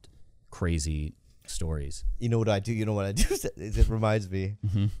world crazy stories. You know what I do? You know what I do? It reminds me.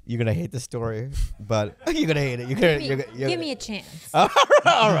 You're gonna hate the story, but you're gonna hate it. Give me a chance. All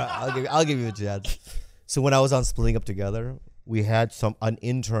right, I'll give you a chance. So when I was on Splitting Up Together, we had an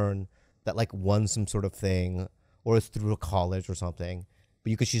intern that like won some sort of thing, or it's through a college or something.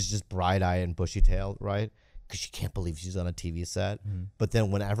 But because she's just bright-eyed and bushy-tailed, right? Because she can't believe she's on a TV set. But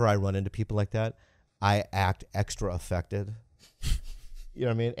then whenever I run into people like that, I act extra affected. You know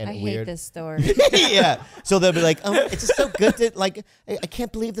what I mean? And I weird. hate this story. Yeah. So they'll be like, "Oh, it's just so good to like. I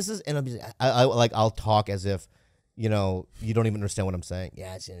can't believe this is." And I'll be, I'll talk as if, you know, you don't even understand what I'm saying.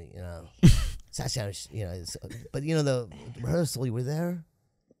 Yeah, it's, you know, but you know the rehearsal, you were there.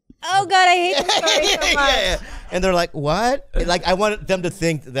 Oh God, I hate this story so much. Yeah. And they're like, "What?" Like I want them to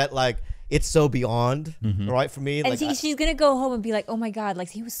think that like it's so beyond, right, for me. And Like she's gonna go home and be like, "Oh my God, like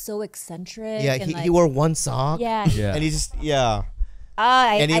he was so eccentric." yeah, and he wore one sock. Yeah. And he just And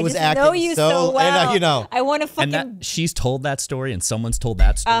he I was just acting know you so well. you know. I want to fucking. And that she's told that story and someone's told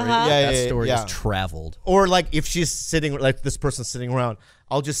that story. That story has traveled. Or like if she's sitting, like this person's sitting around,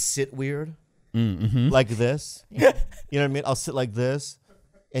 I'll just sit weird, like this. You know what I mean? I'll sit like this,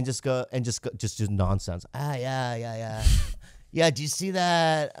 and just do nonsense. Yeah. Do you see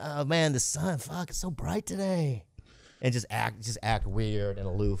that? Oh man, the sun, fuck, it's so bright today. And just act weird and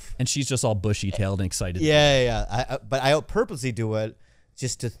aloof. And she's just all bushy-tailed and excited. Yeah. But I purposely do it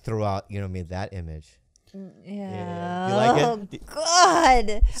just to throw out, you know what I mean, that image. Yeah. You like it?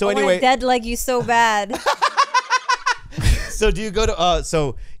 God. So I anyway, wanna dead like you so bad. So do you go to?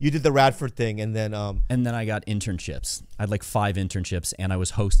 So you did the Radford thing, and then I got internships. I had like 5 internships, and I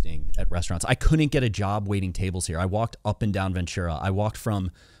was hosting at restaurants. I couldn't get a job waiting tables here. I walked up and down Ventura. I walked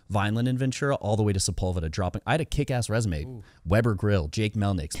from Vineland and Ventura all the way to Sepulveda, dropping. I had a kick-ass resume. Ooh. Weber Grill, Jake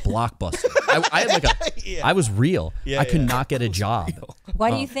Melnick's, Blockbuster. I had like a. I was real. I could not get a job.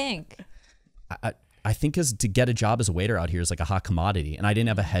 Why do you think? I think because to get a job as a waiter out here is like a hot commodity, and I didn't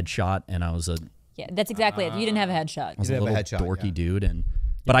have a headshot, and I was a. Yeah, that's exactly it. You didn't have a headshot. I was a little dorky dude,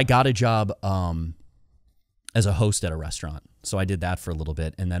 but I got a job as a host at a restaurant. So I did that for a little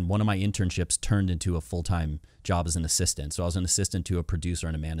bit, and then one of my internships turned into a full-time job as an assistant. So I was an assistant to a producer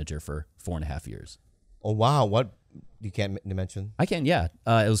and a manager for 4.5 years. Oh wow! What you can't mention? I can, yeah.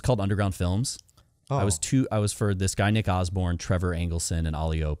 It was called Underground Films. Oh. I was for this guy Nick Osborne, Trevor Engelson, and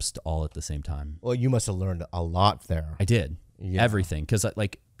Ollie Obst all at the same time. Well, you must have learned a lot there. I did everything because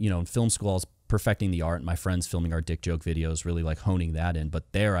in film school I was perfecting the art. My friends filming our dick joke videos, really like honing that in.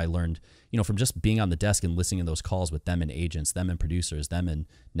 But there I learned, from just being on the desk and listening to those calls with them and agents, them and producers, them and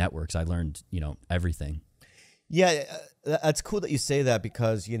networks. I learned, everything. Yeah, that's cool that you say that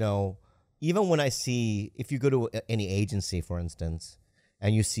because, even when I see, if you go to any agency, for instance,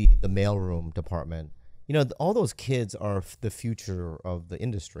 and you see the mailroom department, all those kids are the future of the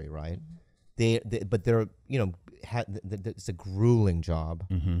industry, right? But they're, it's a grueling job.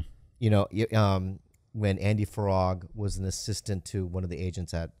 Mm-hmm. When Andy Farag was an assistant to one of the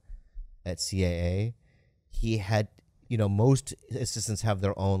agents at CAA, he had, most assistants have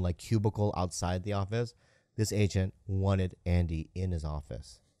their own like cubicle outside the office. This agent wanted Andy in his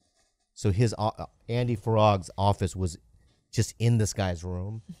office. So his Andy Farag's office was just in this guy's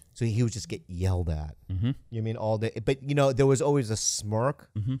room. So he would just get yelled at. Mm-hmm. You mean all day? But, there was always a smirk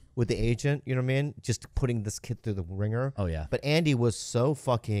with the agent, you know what I mean? Just putting this kid through the ringer. Oh, yeah. But Andy was so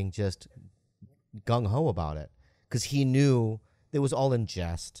fucking just gung-ho about it because he knew it was all in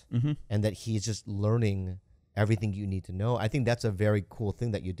jest and that he's just learning everything you need to know. I think that's a very cool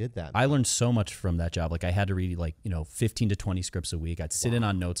thing that you did that. I learned so much from that job. Like I had to read 15 to 20 scripts a week. I'd sit in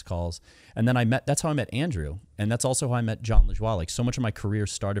on notes calls. And then that's how I met Andrew. And that's also how I met John LaJoie. Like so much of my career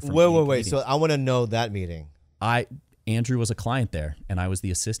started from Wait. So I want to know that meeting. Andrew was a client there and I was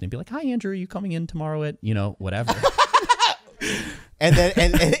the assistant. Be like, hi Andrew, are you coming in tomorrow at, whatever. and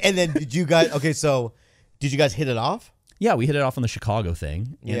then did you guys hit it off? Yeah, we hit it off on the Chicago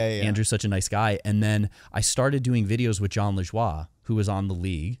thing. Yeah. Andrew's such a nice guy. And then I started doing videos with John LaJoie, who was on The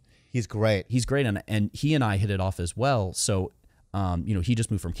League. He's great. And he and I hit it off as well. So he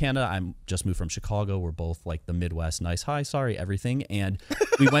just moved from Canada. I'm just moved from Chicago. We're both like the Midwest, nice, hi, sorry, everything. And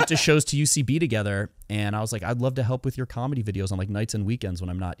we went to shows to UCB together. And I was like, I'd love to help with your comedy videos on like nights and weekends when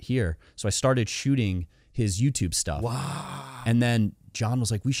I'm not here. So I started shooting his YouTube stuff. Wow. And then John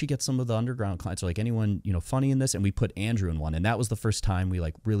was like, we should get some of the underground clients, or like anyone, funny in this. And we put Andrew in one. And that was the first time we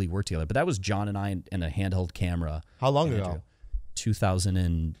like really worked together. But that was John and I in a handheld camera. How long ago?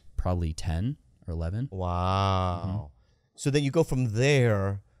 2010 or 11. Wow. Mm-hmm. So then you go from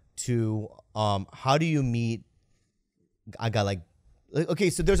there to how do you meet a guy like, okay,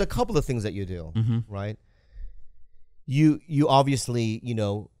 so there's a couple of things that you do, right? You obviously,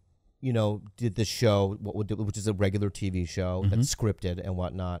 did this show, which is a regular TV show that's scripted and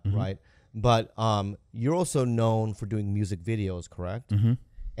whatnot, right? But you're also known for doing music videos, correct?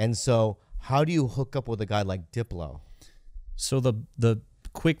 And so how do you hook up with a guy like Diplo? So the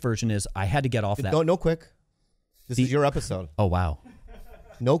quick version is I had to get off that. No quick. This is your episode. Oh, wow.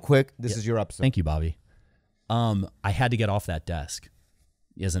 No quick. This is your episode. Thank you, Bobby. I had to get off that desk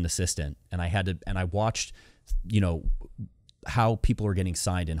as an assistant, and I watched, how people are getting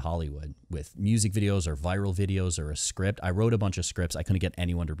signed in Hollywood with music videos or viral videos or a script. I wrote a bunch of scripts. I couldn't get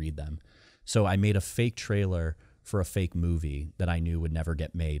anyone to read them. So I made a fake trailer for a fake movie that I knew would never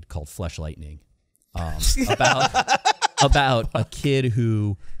get made called Flesh Lightning, about a kid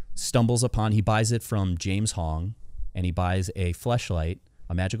who stumbles upon, he buys it from James Hong, and he buys a fleshlight,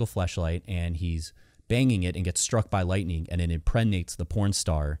 a magical fleshlight, and he's banging it and gets struck by lightning, and it impregnates the porn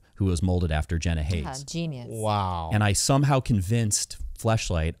star who was molded after Jenna Hayes. Genius. Wow. And I somehow convinced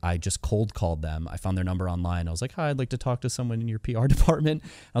Fleshlight, I just cold called them. I found their number online. I was like, hi, I'd like to talk to someone in your PR department.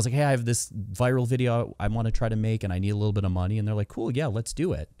 I was like, hey, I have this viral video I want to try to make, and I need a little bit of money. And they're like, cool, yeah, let's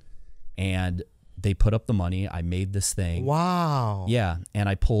do it. And they put up the money. I made this thing. Wow. Yeah. And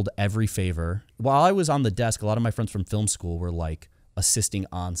I pulled every favor. While I was on the desk, a lot of my friends from film school were like assisting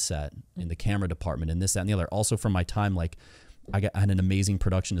on set in the camera department and this, that, and the other. Also from my time, like I had an amazing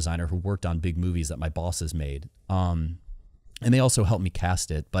production designer who worked on big movies that my bosses made. And they also helped me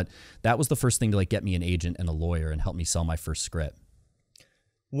cast it. But that was the first thing to like get me an agent and a lawyer and help me sell my first script.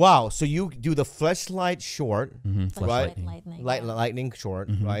 Wow. So you do the Fleshlight short, right? Lightning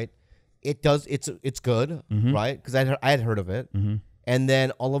short, right? It does. It's good, right? Because I had heard of it, and then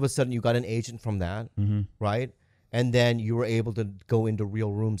all of a sudden you got an agent from that, right? And then you were able to go into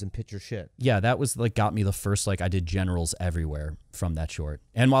real rooms and pitch your shit. Yeah, that was like got me the first, like I did generals everywhere from that short.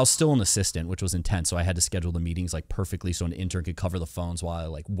 And while still an assistant, which was intense, so I had to schedule the meetings like perfectly so an intern could cover the phones while I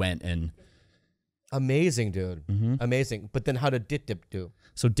like went and. Amazing, dude. Amazing. But then how did Dip Dip do?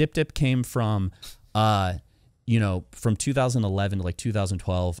 So Dip Dip came from, from 2011 to like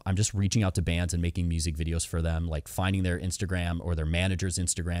 2012, I'm just reaching out to bands and making music videos for them, like finding their Instagram or their manager's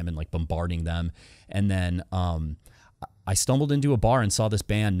Instagram and like bombarding them. And then I stumbled into a bar and saw this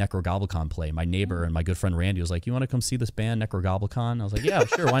band Necrogoblicon play. My neighbor and my good friend Randy was like, you want to come see this band Necrogoblicon? I was like, yeah,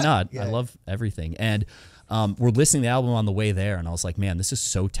 sure, why not? I love everything. And we're listening to the album on the way there, and I was like, man, this is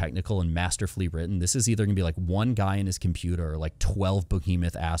so technical and masterfully written. This is either going to be like one guy in his computer or like 12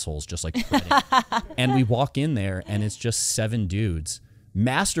 behemoth assholes just like shredding. And we walk in there, and it's just 7 dudes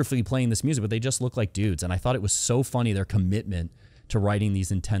masterfully playing this music, but they just look like dudes. And I thought it was so funny, their commitment to writing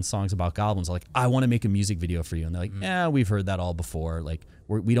these intense songs about goblins. Like, I want to make a music video for you. And they're like, yeah, we've heard that all before. Like,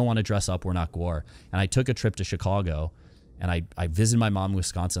 we don't want to dress up. We're not gore. And I took a trip to Chicago, and I visited my mom in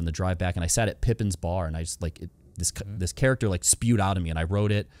Wisconsin on the drive back, and I sat at Pippin's bar, and I just like this character like spewed out of me, and I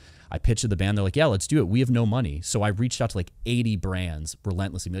wrote it. I pitched to the band. They're like, yeah, let's do it. We have no money. So I reached out to like 80 brands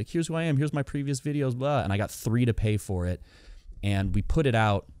relentlessly. Like, here's who I am. Here's my previous videos, blah. And I got 3 to pay for it. And we put it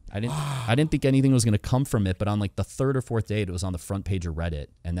out. I didn't think anything was going to come from it, but on like the 3rd or 4th day, it was on the front page of Reddit.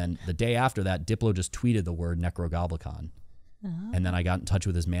 And then the day after that, Diplo just tweeted the word Necrogoblicon. And then I got in touch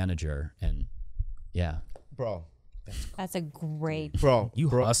with his manager, and yeah. Bro. That's a great. Bro. You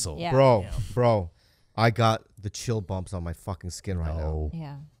hustle. Yeah. Bro. I got the chill bumps on my fucking skin right now.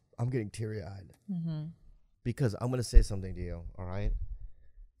 Yeah. I'm getting teary-eyed. Because I'm going to say something to you, all right?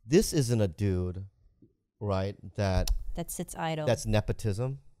 This isn't a dude, right, that sits idle. That's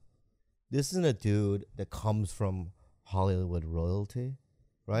nepotism. This isn't a dude that comes from Hollywood royalty,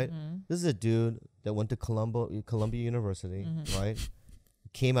 right? This is a dude that went to Columbia University, right?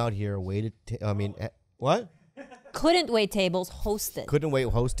 Came out here, waited. What? Couldn't wait tables, hosted. Couldn't wait,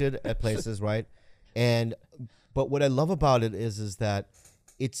 hosted at places, right? But what I love about it is that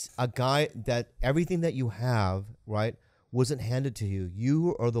it's a guy that everything that you have, right, wasn't handed to you.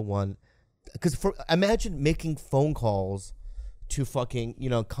 You are the one. Because imagine making phone calls to fucking,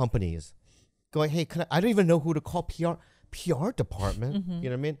 companies going, hey, I don't even know who to call. PR department. You know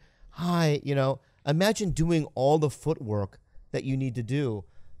what I mean? Hi, imagine doing all the footwork that you need to do.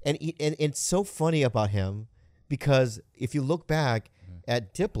 And it's so funny about him because if you look back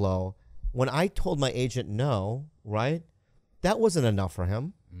at Diplo, when I told my agent no, right, that wasn't enough for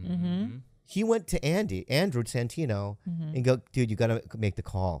him. He went to Andrew Santino, and go, dude, you got to make the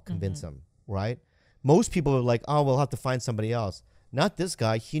call, convince him, right? Most people are like, oh, we'll have to find somebody else. Not this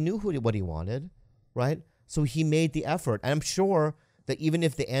guy. He knew what he wanted, right? So he made the effort. And I'm sure that even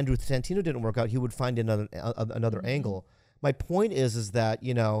if the Andrew Santino didn't work out, he would find another angle. My point is that,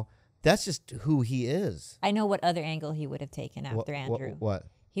 you know, that's just who he is. I know what other angle he would have taken after Andrew. What?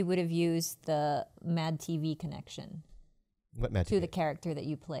 He would have used the Mad TV connection to the character that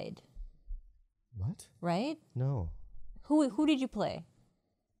you played. What? Right? No. Who did you play?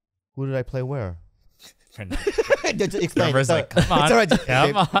 Who did I play where? Explain. Like, come on. It's all right.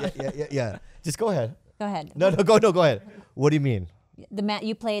 Come on. Yeah. Just go ahead. Go ahead. No, go ahead. What do you mean?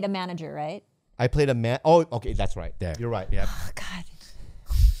 You played a manager, right? I played a man. Oh, okay, that's right. There. You're right. Yeah. Oh, God.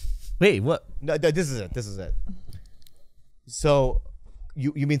 Wait, what? No, this is it. So,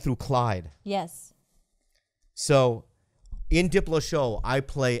 you mean through Clyde? Yes. So, in Diplo show, I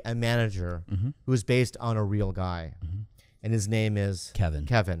play a manager who's based on a real guy, and his name is Kevin.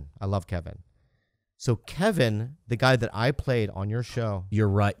 Kevin. I love Kevin. So Kevin, the guy that I played on your show. You're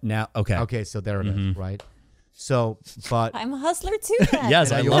right now. Okay. Okay, so there it is, right? So, but I'm a hustler too. Then. Yes,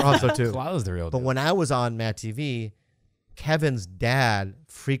 yeah, I you're love also that. too. Khalyla's the real But deal. when I was on Mad TV, Kevin's dad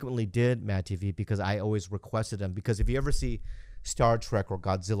frequently did Mad TV because I always requested him. Because if you ever see Star Trek or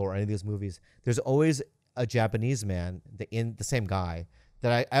Godzilla or any of these movies, there's always a Japanese man, the same guy,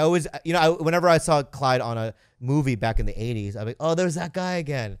 that I always, you know, whenever I saw Clyde on a movie back in the 80s, I'm like, oh, there's that guy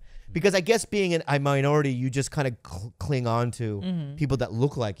again. Because I guess being a minority, you just kind of cling on to people that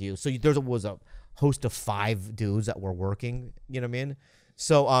look like you. So there was a host of 5 dudes that were working, you know what I mean?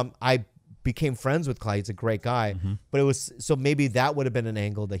 So I became friends with Clyde. He's a great guy. But it was, so maybe that would have been an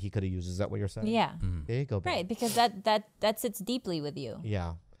angle that he could have used. Is that what you're saying? Yeah. There you go. Babe. Right, because that sits deeply with you.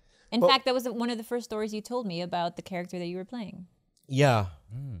 Yeah. In fact, that was one of the first stories you told me about the character that you were playing. Yeah.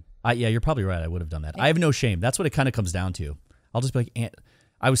 Yeah, you're probably right. I would have done that. I have no shame. That's what it kind of comes down to. I'll just be like,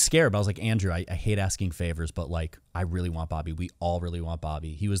 I was scared, but I was like, Andrew, I hate asking favors, but like, I really want Bobby. We all really want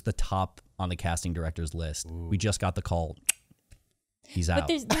Bobby. He was the top on the casting director's list. Ooh. We just got the call. He's out.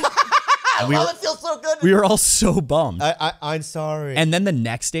 But It feels so good. We were all so bummed. I'm sorry. And then the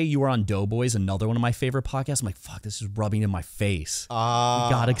next day, you were on Doughboys, another one of my favorite podcasts. I'm like, fuck, this is rubbing in my face. We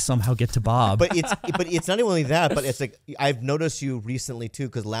gotta somehow get to Bob. But it's not only that, but it's like I've noticed you recently too,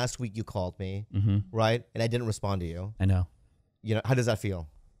 because last week you called me, right, and I didn't respond to you. I know. You know, how does that feel?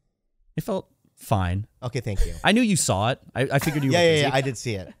 It felt fine. Okay, thank you. I knew you saw it. I figured you were busy. Yeah, I did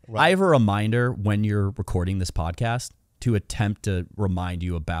see it. Right. I have a reminder when you're recording this podcast to attempt to remind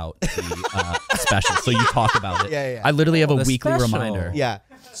you about the special, so you talk about it. Yeah. I literally have a The weekly special. reminder. Yeah.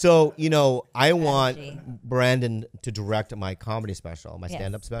 So, you know, I want Brandon to direct my comedy special, my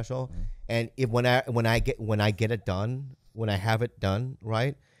stand-up special. And when I get it done, when I have it done,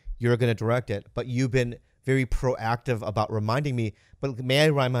 right, you're going to direct it. But you've been very proactive about reminding me. But may I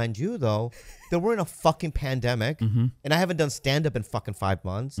remind you, though, that we're in a fucking pandemic, and I haven't done stand-up in fucking 5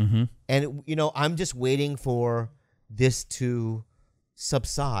 months. And, you know, I'm just waiting for this to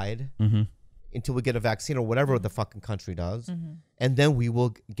subside until we get a vaccine or whatever the fucking country does. And then we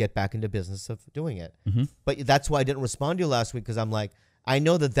will get back into business of doing it. But that's why I didn't respond to you last week, because I'm like, I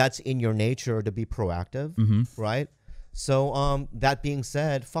know that that's in your nature to be proactive, right? So that being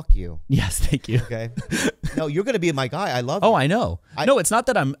said, fuck you. Yes, thank you. Okay. No, you're gonna be my guy. I love you. Oh, I know. No, it's not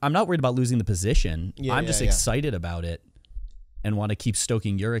that I'm not worried about losing the position. Yeah, I'm just yeah. excited about it and want to keep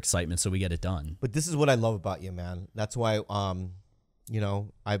stoking your excitement so we get it done. But this is what I love about you, man. That's why you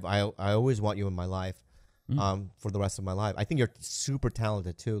know, I always want you in my life for the rest of my life. I think you're super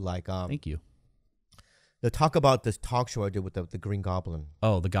talented too. Like Thank you. the talk about this talk show I did with the Green Goblin.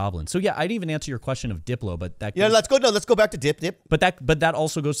 Oh, the Goblin. So yeah, I didn't even answer your question of Diplo, but that Yeah, goes, let's go back to Dip. but that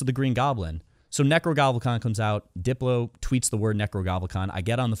also goes to the Green Goblin. So Necrogoblicon comes out. Diplo tweets the word Necrogoblicon. I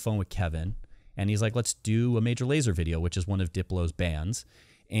get on the phone with Kevin, and he's like, let's do a Major Lazer video, which is one of Diplo's bands.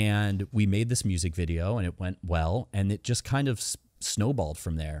 And we made this music video, and it went well, and it just kind of snowballed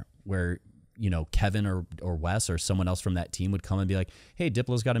from there, where, you know, Kevin or Wes or someone else from that team would come and be like, hey,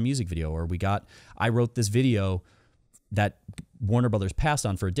 Diplo's got a music video, or I wrote this video that Warner Brothers passed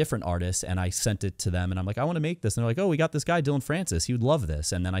on for a different artist, and I sent it to them, and I'm like, I want to make this. And they're like, oh, we got this guy, Dylan Francis. He would love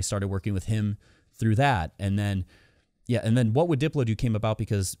this. And then I started working with him through that. And then, yeah, and then What Would Diplo Do came about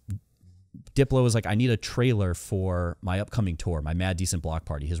because Diplo was like, I need a trailer for my upcoming tour, my Mad Decent Block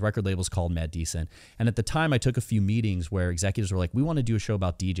Party. His record label's called Mad Decent. And at the time, I took a few meetings where executives were like, we want to do a show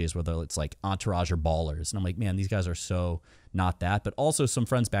about DJs, whether it's like Entourage or Ballers. And I'm like, man, these guys are so not that. But also some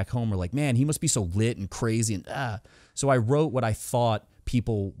friends back home were like, man, he must be so lit and crazy. And So I wrote what I thought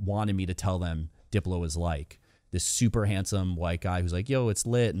people wanted me to tell them Diplo is like. This super handsome white guy who's like, yo, it's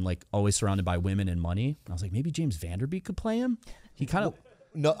lit, and like always surrounded by women and money. And I was like, maybe James Vanderbeek could play him. He kind of...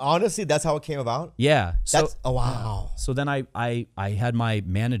 No, honestly, that's how it came about. Yeah. So, That's wow. So then I had my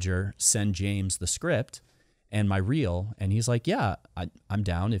manager send James the script and my reel, and he's like, yeah, I'm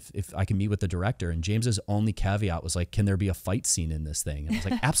down if I can meet with the director. And James's only caveat was like, can there be a fight scene in this thing? And I was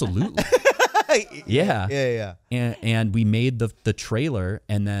like, absolutely. Yeah. And we made the trailer,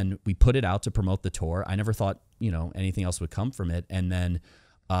 and then we put it out to promote the tour. I never thought, anything else would come from it. And then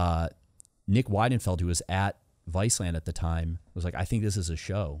Nick Weidenfeld, who was at Viceland at the time, was like, I think this is a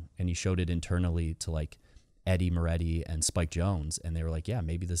show. And he showed it internally to like Eddie Moretti and Spike Jones. And they were like, yeah,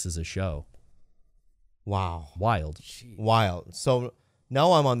 maybe this is a show. Wow. Wild. Wild. So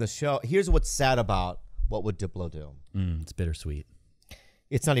now I'm on the show. Here's what's sad about What Would Diplo Do? It's bittersweet.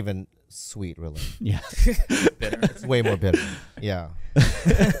 It's not even sweet, really. Yeah. It's way more bitter. Yeah.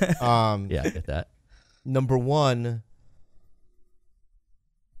 Yeah, I get that. Number one,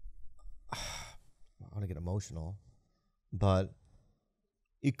 I want to get emotional, but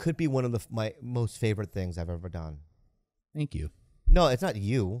it could be one of my most favorite things I've ever done. Thank you. No, it's not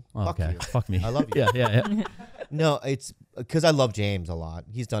you. Oh, Fuck okay. you. Fuck me. I love you. Yeah. No, it's because I love James a lot.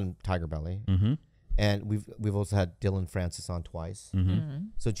 He's done TigerBelly. Mm-hmm. And we've also had Dylan Francis on twice. Mm-hmm.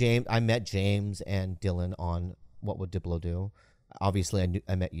 So I met James and Dylan on What Would Diplo Do. Obviously,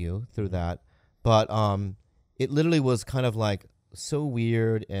 I met you through that. But it literally was kind of like so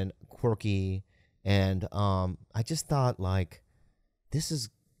weird and quirky. And I just thought like, this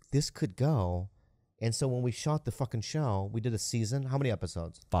could go. And so when we shot the fucking show, we did a season. How many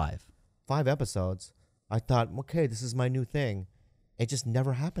episodes? 5 episodes. I thought, okay, this is my new thing. It just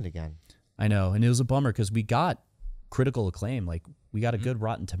never happened again. I know. And it was a bummer because we got critical acclaim. Like, we got a good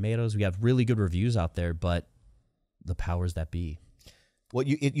Rotten Tomatoes. We have really good reviews out there, but the powers that be. Well,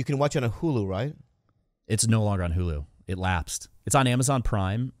 you can watch it on Hulu, right? It's no longer on Hulu. It lapsed. It's on Amazon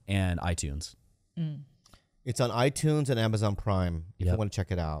Prime and iTunes. It's on iTunes and Amazon Prime if you Yep. want to check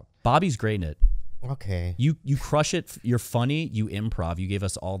it out. Bobby's great in it. Okay. You crush it. You're funny. You improv. You gave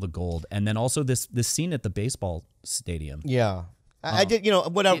us all the gold. And then also this scene at the baseball stadium. Yeah. I did,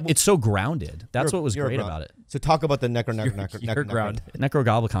 whatever. It's so grounded. That's what was you're great ground- about it. So talk about the You're grounded.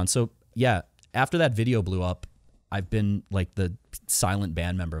 Necrogoblicon. So yeah, after that video blew up, I've been like the silent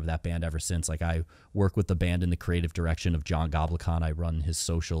band member of that band ever since. Like, I work with the band in the creative direction of John Goblicon. I run his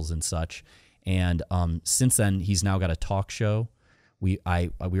socials and such. And since then, he's now got a talk show. We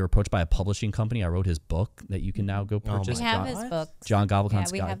were approached by a publishing company. I wrote his book that you can now go purchase. We have his book. John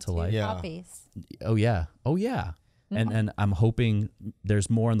Goblicon's we Guide have to 2 Life. Yeah. copies. Oh yeah. And I'm hoping there's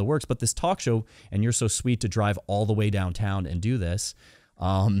more in the works. But this talk show, and you're so sweet to drive all the way downtown and do this.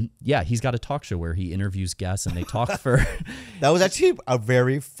 Yeah, he's got a talk show where he interviews guests and they talk for. That was actually a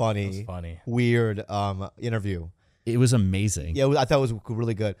very funny, funny. weird interview. It was amazing. Yeah, I thought it was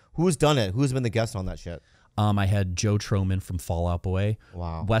really good. Who's done it? Who's been the guest on that shit? I had Joe Troman from Fall Out Boy.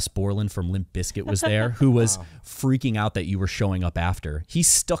 Wow. Wes Borland from Limp Bizkit was there, who was freaking out that you were showing up after. He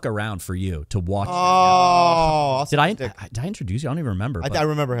stuck around for you to watch. Oh, Did I introduce you? I don't even remember. I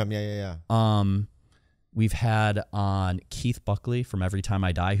remember him. Yeah. We've had on Keith Buckley from Every Time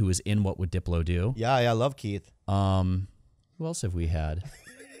I Die, who was in What Would Diplo Do. Yeah, I love Keith. Who else have we had?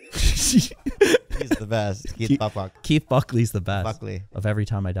 He's the best. Keith Buckley. Keith Buckley's the best. Buckley. Of Every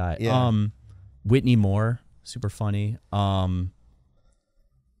Time I Die. Yeah. Whitney Moore, super funny.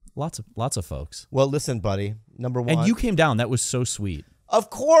 Lots of folks. Well, listen, buddy. Number one. And you came down. That was so sweet. Of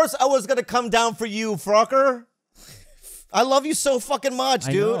course I was going to come down for you, Frocker. I love you so fucking much,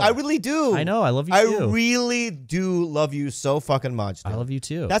 dude. I really do. I know. I love you I too. really do love you so fucking much, dude. I love you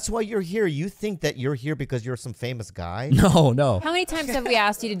too. That's why you're here. You think that you're here because you're some famous guy? No. How many times have we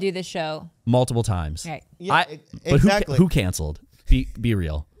asked you to do this show? Multiple times. Right. Yeah, But exactly. who canceled? Be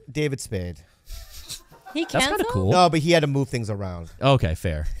real. David Spade. He That's kind canceled? of cool. No, but he had to move things around. Okay,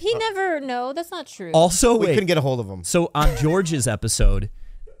 fair. He never. No, that's not true. Also, We wait. couldn't get a hold of him. So on George's episode,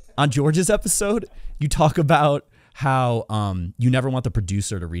 you talk about how you never want the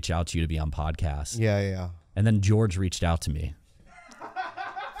producer to reach out to you to be on podcasts. Yeah. And then George reached out to me.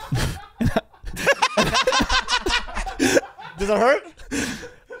 Does it hurt?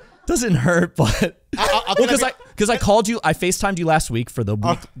 Doesn't hurt, but because I called you, I FaceTimed you last week for the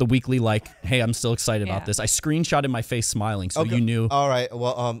weekly, like, hey, I'm still excited about this. I screenshotted my face smiling, so you knew. All right.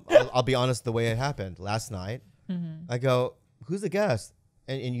 Well, I'll be honest. The way it happened last night, I go, "Who's the guest?"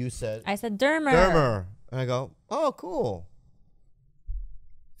 And you said, I said Dermer. Dermer. And I go, "Oh, cool."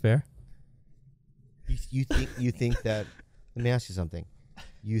 Fair. You think that? Let me ask you something.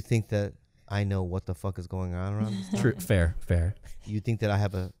 You think that I know what the fuck is going on around this time? True. Fair. You think that I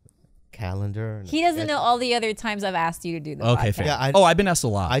have a calendar? And He doesn't know all the other times I've asked you to do the Okay, podcast. fair. Yeah, I've been asked a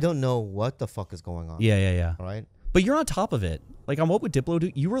lot. I don't know what the fuck is going on. Yeah. All right. But you're on top of it. Like, on What Would Diplo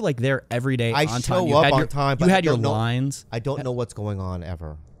Do? You were like there every day I on show time. You up had on your, time, You but I had your don't know- lines. I don't know what's going on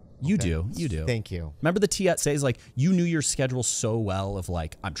ever. You Okay? do. Thank you. Remember the TSAs? Like, you knew your schedule so well of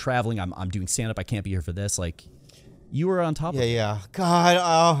like, I'm traveling, I'm doing stand-up, I can't be here for this. Like, you were on top of it. Yeah.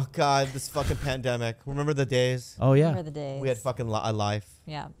 God, this fucking pandemic. Remember the days? Oh, yeah. Remember the days. We had fucking a life.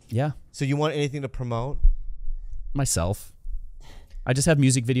 Yeah. Yeah. So you want anything to promote? Myself. I just have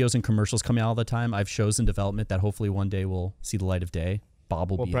music videos and commercials coming out all the time. I have shows in development that hopefully one day will see the light of day. Bob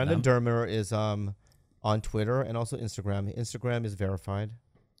will be in Brandon them. Dermer is on Twitter and also Instagram. Instagram is verified.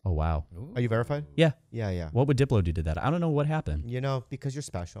 Oh, wow. Are you verified? Yeah. Yeah. What Would Diplo Do to that? I don't know what happened. You know, because you're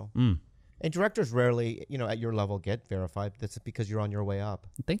special. Mm. And directors rarely, at your level get verified. That's because you're on your way up.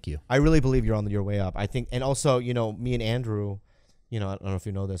 Thank you. I really believe you're on your way up. I think, and also, me and Andrew, I don't know if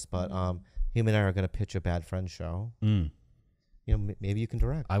you know this, but him and I are going to pitch a Bad Friends show. Mm. Maybe you can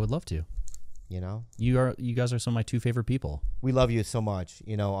direct. I would love to. You guys are some of my two favorite people. We love you so much.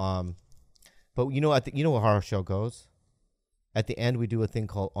 But how our show goes. At the end, we do a thing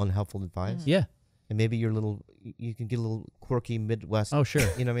called unhelpful advice. Yeah. And maybe you can get a little quirky Midwest. Oh, sure.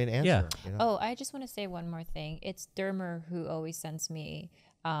 Answer. Yeah. Oh, I just want to say one more thing. It's Dermer who always sends me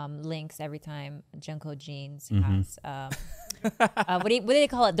links every time Junko Jeans has what do they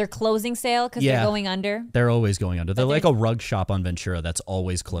call it? Their closing sale because they're going under. They're always going under. They're like a rug shop on Ventura that's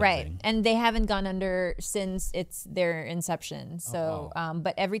always closing. Right, and they haven't gone under since it's their inception. So,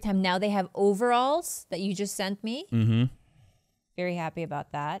 but every time now they have overalls that you just sent me. Mm-hmm. Very happy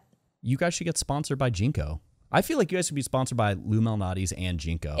about that. You guys should get sponsored by Jinko. I feel like you guys should be sponsored by Lou Malnati's and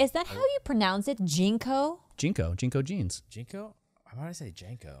Jinko. Is that how you pronounce it? Jinko? Jinko jeans. Jinko? Why did I say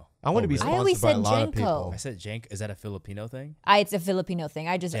Janko? I want to be I always sponsored by a said lot of Janko. people. I said Janko. Is that a Filipino thing? It's a Filipino thing.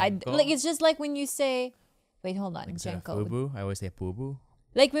 Janko? Like it's just like when you say, wait, hold on, Is that a Janko. Fubu? I always say Fubu.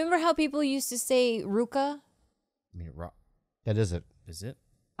 Like remember how people used to say Ruka? I mean, That is it. is it?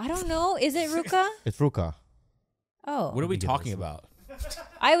 I don't know. Is it Ruka? It's Ruka. Oh, What are we talking about?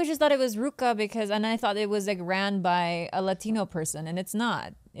 I just thought it was Ruka and I thought it was like ran by a Latino person, and it's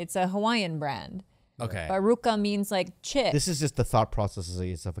not. It's a Hawaiian brand. Okay. But Ruka means like chick. This is just the thought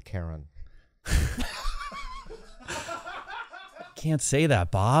processes of a Karen. Can't say that,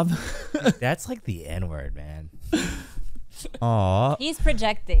 Bob. That's like the N-word, man. Aw. He's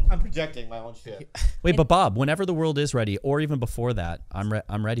projecting. I'm projecting my own shit. Wait, but Bob, whenever the world is ready, or even before that,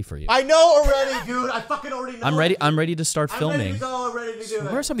 I'm ready for you. I know already, dude. I fucking already know. I'm ready to start filming. I'm ready to do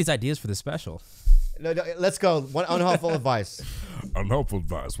What are some of these ideas for the special? No, let's go. One unhelpful advice. Unhelpful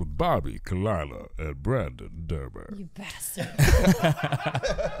advice with Bobby, Khalyla, and Brandon Dermer. You bastard.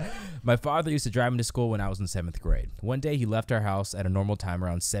 My father used to drive me to school when I was in 7th grade. One day he left our house at a normal time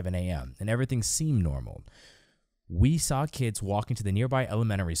around 7 a.m. and everything seemed normal. We saw kids walking to the nearby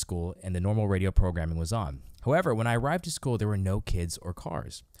elementary school and the normal radio programming was on. However, when I arrived to school, there were no kids or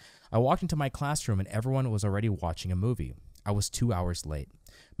cars. I walked into my classroom and everyone was already watching a movie. I was 2 hours late.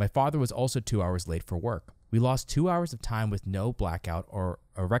 My father was also 2 hours late for work. We lost 2 hours of time with no blackout or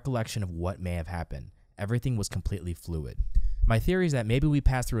a recollection of what may have happened. Everything was completely fluid. My theory is that maybe we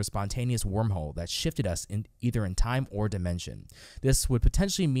passed through a spontaneous wormhole that shifted us either in time or dimension. This would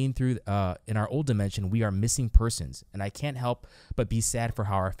potentially mean through in our old dimension we are missing persons, and I can't help but be sad for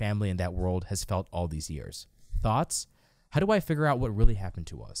how our family in that world has felt all these years. Thoughts? How do I figure out what really happened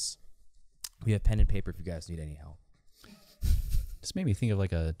to us? We have pen and paper if you guys need any help. This made me think of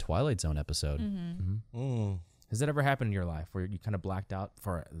like a Twilight Zone episode. Has that ever happened in your life where you kind of blacked out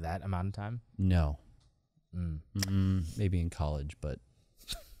for that amount of time? No. Maybe in college, but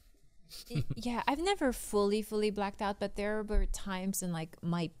Yeah, I've never fully blacked out, but there were times in like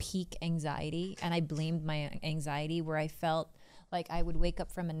my peak anxiety, and I blamed my anxiety where I felt like I would wake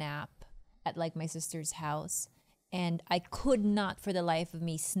up from a nap at like my sister's house and I could not for the life of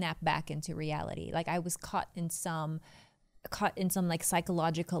me snap back into reality. Like I was caught in some like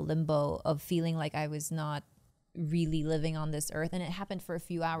psychological limbo of feeling like I was not really living on this earth, and it happened for a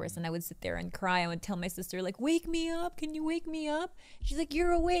few hours, and I would sit there and cry. I would tell my sister like, wake me up, can you wake me up? She's like,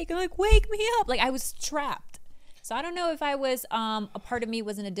 you're awake. I'm like, wake me up. Like I was trapped. So I don't know if I was a part of me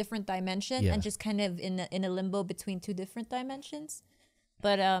was in a different dimension and just kind of in a limbo between two different dimensions.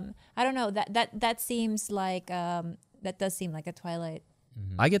 But I don't know. That seems like that does seem like a Twilight.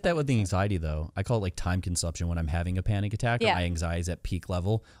 I get that with the anxiety though. I call it like time consumption when I'm having a panic attack or my anxiety is at peak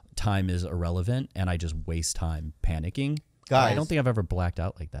level. Time is irrelevant and I just waste time panicking. Guys, I don't think I've ever blacked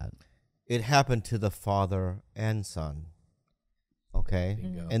out like that. It happened to the father and son. Okay?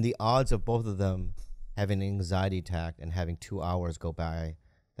 And the odds of both of them having an anxiety attack and having 2 hours go by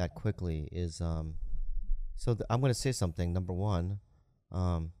that quickly is so I'm going to say something. Number one,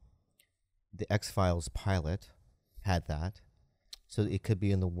 the X-Files pilot had that. So it could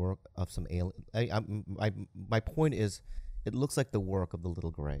be in the work of some alien. My point is, it looks like the work of the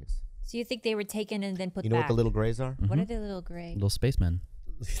little grays. So you think they were taken and then put back? You know what the little grays are? What are the little gray? Little spacemen.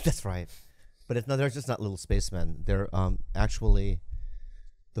 That's right. But they're just not little spacemen. They're actually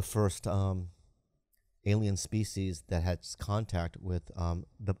the first alien species that has contact with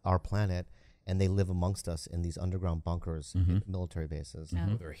our planet, and they live amongst us in these underground bunkers, in military bases.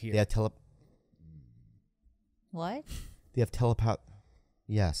 Oh. They're here. They have What? They have telepath.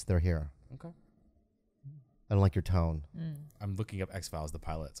 Yes, they're here. Okay. I don't like your tone. I'm looking up X-Files, the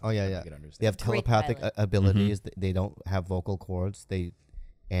pilot. So Oh yeah, I'm yeah. trying to understand. They have Great telepathic pilot. abilities. They don't have vocal cords.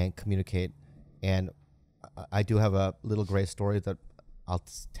 And communicate. And I do have a little gray story that I'll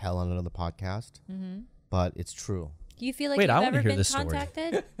tell on another podcast. But it's true. Do you feel like Wait, I you've wanna ever hear been this story.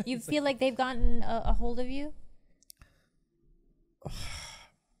 contacted? You feel like they've gotten a hold of you?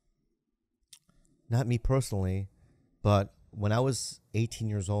 Not me personally, but when I was 18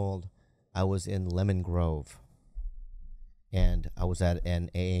 years old, I was in Lemon Grove, and I was at an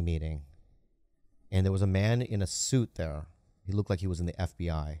AA meeting, and there was a man in a suit there. He looked like he was in the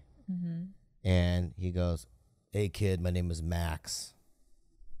FBI, and he goes, "Hey kid, my name is Max."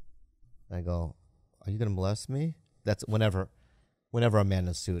 And I go, "Are you gonna molest me?" That's whenever a man in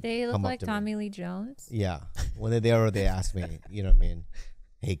a suit They look come up like to me. Tommy Lee Jones. Yeah, when they're there, or they ask me, you know what I mean?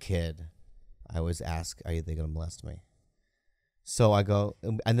 Hey kid, I always ask, are they gonna molest me? So I go,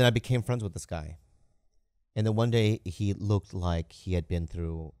 and then I became friends with this guy. And then one day he looked like he had been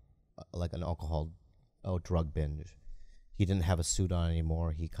through like an drug binge. He didn't have a suit on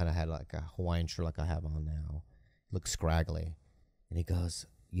anymore. He kind of had like a Hawaiian shirt like I have on now. Looked scraggly. And he goes,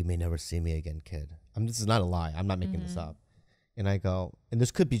 "You may never see me again, kid." This is not a lie. I'm not making this up. And I go, and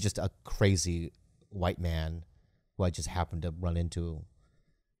this could be just a crazy white man who I just happened to run into.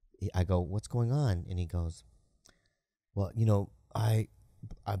 I go, "What's going on?" And he goes, "Well, you know, I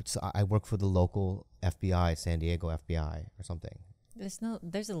work for the local FBI, San Diego FBI or something."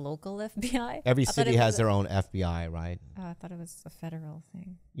 There's a local FBI. Every I thought city it has was their own FBI, right? I thought it was a federal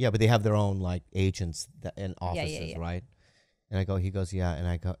thing. Yeah, but they have their own like agents and Yeah, offices, yeah. right? And I go, he goes, "Yeah," and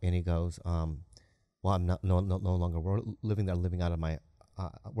I go, and he goes, "Well, I'm no longer living there, living out of my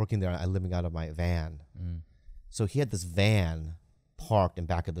working there. I'm living out of my van." So he had this van parked in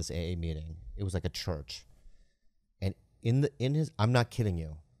back of this AA meeting. It was like a church, and in his, I'm not kidding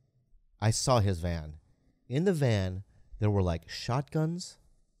you, I saw his van. In the van, there were like shotguns,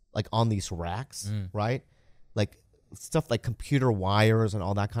 like on these racks, right? Like stuff like computer wires and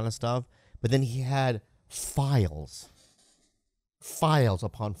all that kind of stuff. But then he had files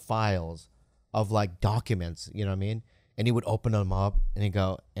upon files of like documents, you know what I mean? And he would open them up and he'd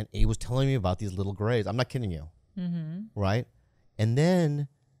go, and he was telling me about these little grays. I'm not kidding you. Right? And then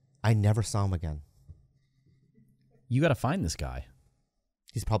I never saw him again. You got to find this guy.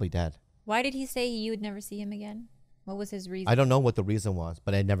 He's probably dead. Why did he say you would never see him again? What was his reason? I don't know what the reason was,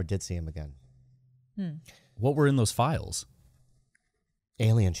 but I never did see him again. What were in those files?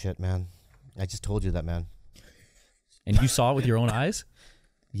 Alien shit, man. I just told you that, man. And you saw it with your own eyes?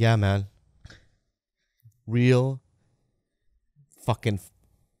 Yeah, man. Real fucking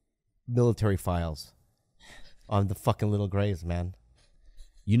military files on the fucking little grays, man.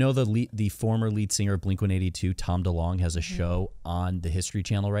 You know the former lead singer of Blink-182, Tom DeLonge, has a show on the History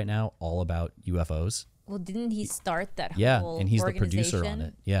Channel right now all about UFOs. Well, didn't he start that Yeah, whole and he's the producer on organization?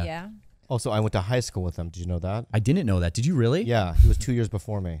 it. Yeah. Yeah. Also, I went to high school with him. Did you know that? I didn't know that. Did you really? Yeah, he was 2 years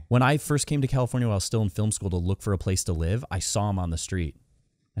before me. When I first came to California while I was still in film school to look for a place to live, I saw him on the street.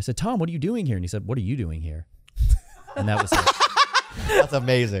 I said, "Tom, what are you doing here?" And he said, "What are you doing here?" And that was it. That's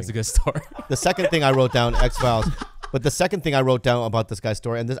amazing. It's a good story. The second thing I wrote down, X-Files. But the second thing I wrote down about this guy's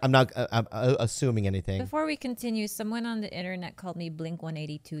story, and this, I'm not I'm assuming anything. Before we continue, someone on the internet called me Blink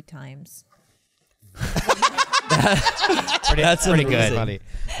 182 times. That's pretty amazing. good. Funny.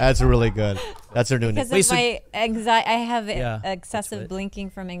 That's really good. That's their new name. Because Wait, of so- my anxiety, I have Yeah, excessive that's it. blinking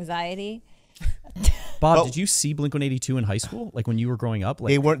from anxiety. Bob, Oh. did you see Blink-182 in high school? Like when you were growing up?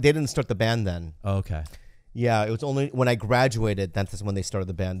 Like, They didn't start the band then. oh, okay. Yeah, it was only when I graduated that's when they started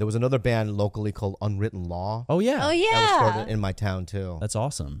the band. There was another band locally called Unwritten Law. Oh yeah. Oh That was yeah. started in my town too. That's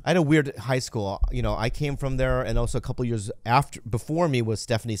awesome. I had a weird high school. You know, I came from there, and also a couple years before me was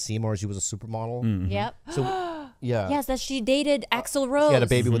Stephanie Seymour. She was a supermodel. Yep. So, yeah. Yes, that she dated Axl Rose. She had a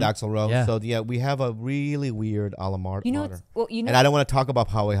baby with Axl Rose. Yeah. So yeah, we have a really weird alma mater. You know, you know, And I don't want to talk about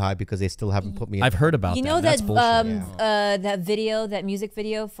Howie High because they still haven't put me in. I've heard about you that. know That's that bullshit. that music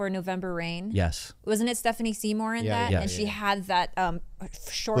video for November Rain. Yes. Wasn't it Stephanie Seymour in Yeah, that? yeah, and yeah. she had that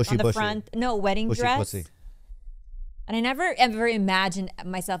short Bushy, on the bushy. front, no wedding Bushy dress. pussy. And I never ever imagined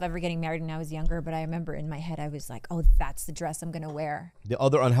myself ever getting married when I was younger, but I remember in my head I was like, "Oh, that's the dress I'm gonna wear." The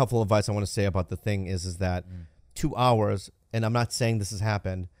other unhelpful advice I want to say about the thing is that 2 hours, and I'm not saying this has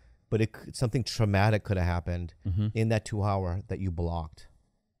happened, but something traumatic could have happened in that 2 hour that you blocked.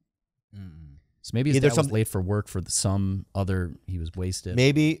 So maybe his Either dad was some- late for work for some other. He was wasted.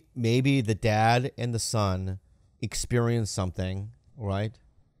 Maybe the dad and the son experienced something, right,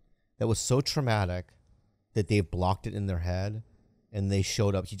 that was so traumatic that they've blocked it in their head, and he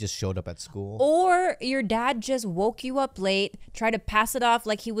just showed up at school. Or your dad just woke you up late, tried to pass it off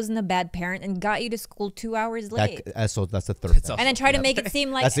like he wasn't a bad parent, and got you to school 2 hours late, So that's the third thing. and then try to make it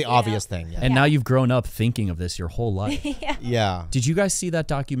seem like That's the you know, obvious thing. Yeah. And now you've grown up thinking of this your whole life. Yeah. Did you guys see that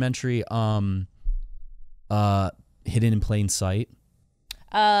documentary, Hidden in Plain Sight?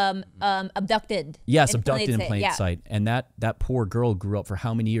 Abducted. Yes, in Abducted in Plain yeah. Sight. And that poor girl grew up for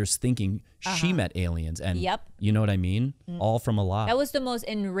how many years thinking she met aliens, and Yep. you know what I mean? All from a lie. That was the most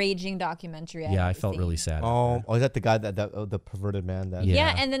enraging documentary. yeah, I ever felt seen. really sad. Oh, is that the guy the perverted man? That Yeah.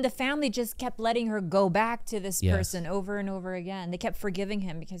 Yeah, and then the family just kept letting her go back to this Yes. person over and over again. They kept forgiving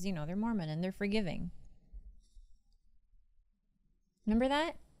him because they're Mormon and they're forgiving. Remember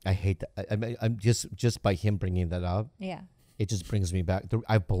that? I hate that. I'm just by him bringing that up, Yeah. it just brings me back.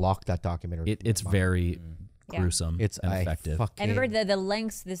 I blocked that documentary. It's very gruesome It's and effective. I remember the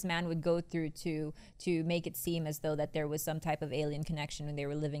lengths this man would go through to make it seem as though that there was some type of alien connection when they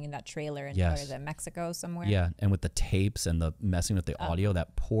were living in that trailer in Yes. where is it, Mexico somewhere. Yeah, and with the tapes and the messing with the audio,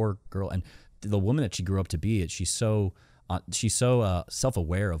 that poor girl and the woman that she grew up to be, she's so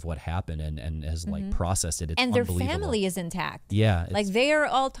self-aware of what happened and has like processed it. It's And their unbelievable. family is intact. Yeah, Like they are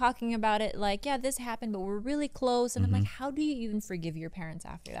all talking about it like, yeah, this happened, but we're really close. And I'm like, how do you even forgive your parents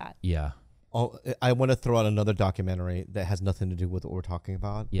after that? yeah, Oh, I want to throw out another documentary that has nothing to do with what we're talking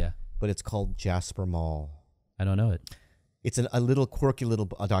about. yeah. But it's called Jasper Mall. I don't know it. It's a little quirky little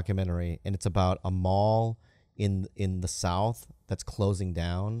documentary, and it's about a mall in the South that's closing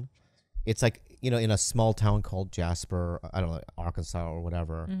down. It's like, in a small town called Jasper, I don't know, Arkansas or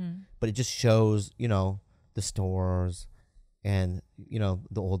whatever. But it just shows, the stores and,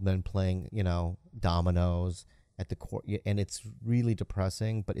 the old men playing, dominoes at the court. And it's really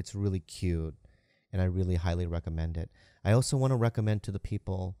depressing, but it's really cute. And I really highly recommend it. I also want to recommend to the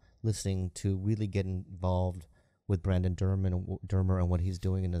people listening to really get involved with Brandon Dermer and what he's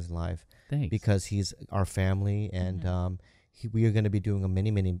doing in his life. Thanks. Because he's our family, and we are going to be doing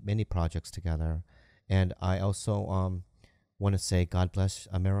many projects together. And I also want to say God bless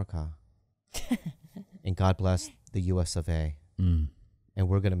America, and God bless the U.S. of A. And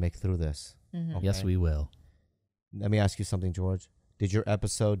we're going to make through this. Yes, okay? we will. Let me ask you something, George. Did your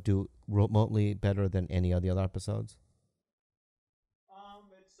episode do remotely better than any of the other episodes?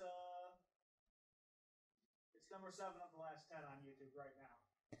 It's number 7 of the last 10 on YouTube right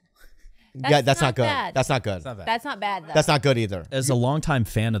now. Yeah, that's not not good. bad. That's not good. That's not bad though. That's not good either. As a longtime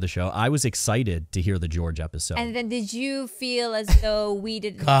fan of the show, I was excited to hear the George episode. And then did you feel as though we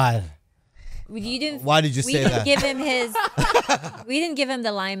didn't? God. You didn't. Why did you we say didn't that? Give him his. We didn't give him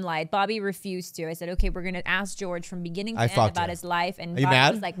the limelight. Bobby refused to. I said, okay, we're gonna ask George from beginning to I end fucked about her. his life, and Are you Bobby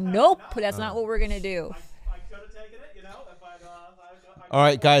mad? was like, nope, that's not what we're gonna do. I could have taken it, if I'd. All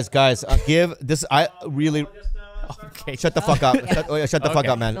right, guys, give this. I really. okay, Shut the fuck up. Shut the fuck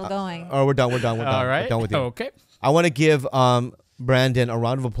up, man. Still going. Oh, we're done. We're done. all right. We're done with you. Okay. I want to give Brandon a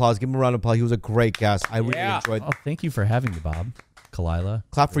round of applause. Give him a round of applause. He was a great guest. I really enjoyed. Oh, thank you for having me, Bob. Khalyla.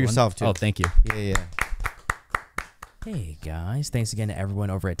 Clap for everyone. yourself too. Oh, thank you. Yeah. Hey guys, thanks again to everyone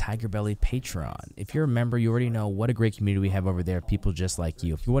over at TigerBelly Patreon. If you're a member, you already know what a great community we have over there, people just like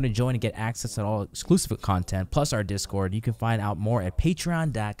you. If you want to join and get access to all exclusive content, plus our Discord, you can find out more at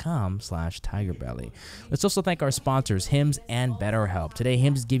patreon.com/TigerBelly. Let's also thank our sponsors, Hims and BetterHelp. Today,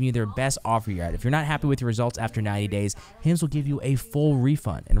 Hims is giving you their best offer yet. If you're not happy with your results after 90 days, Hims will give you a full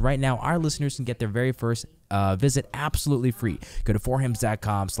refund. And right now, our listeners can get their very first visit absolutely free. Go to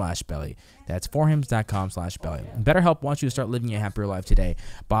forhims.com/belly. That's forhims.com/belly. BetterHelp wants you to start living a happier life today.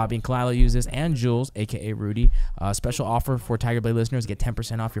 Bobby and Khalyla use this, and Jules, aka Rudy. Special offer for TigerBelly listeners: get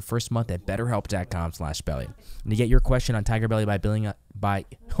 10% off your first month at betterhelp.com/belly. And to get your question on TigerBelly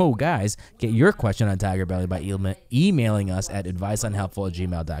get your question on TigerBelly by emailing us at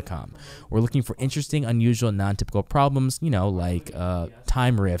adviceunhelpful@gmail.com. We're looking for interesting, unusual, non-typical problems, like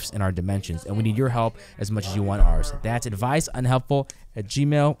time rifts in our dimensions, and we need your help as much as you want ours. That's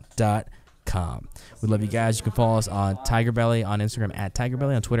adviceunhelpful@gmail.com. We love you guys. You can follow us on TigerBelly on Instagram at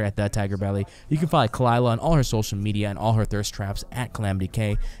TigerBelly, on Twitter at TheTigerBelly. You can follow Khalyla on all her social media and all her thirst traps at Calamity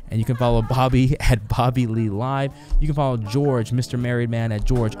K. And you can follow Bobby at Bobby Lee Live. You can follow George, Mr. Married Man, at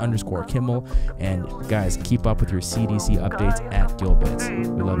George_Kimmel. And guys, keep up with your CDC updates at Gilbert.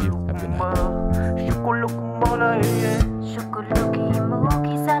 We love you. Have a good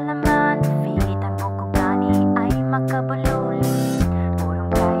night.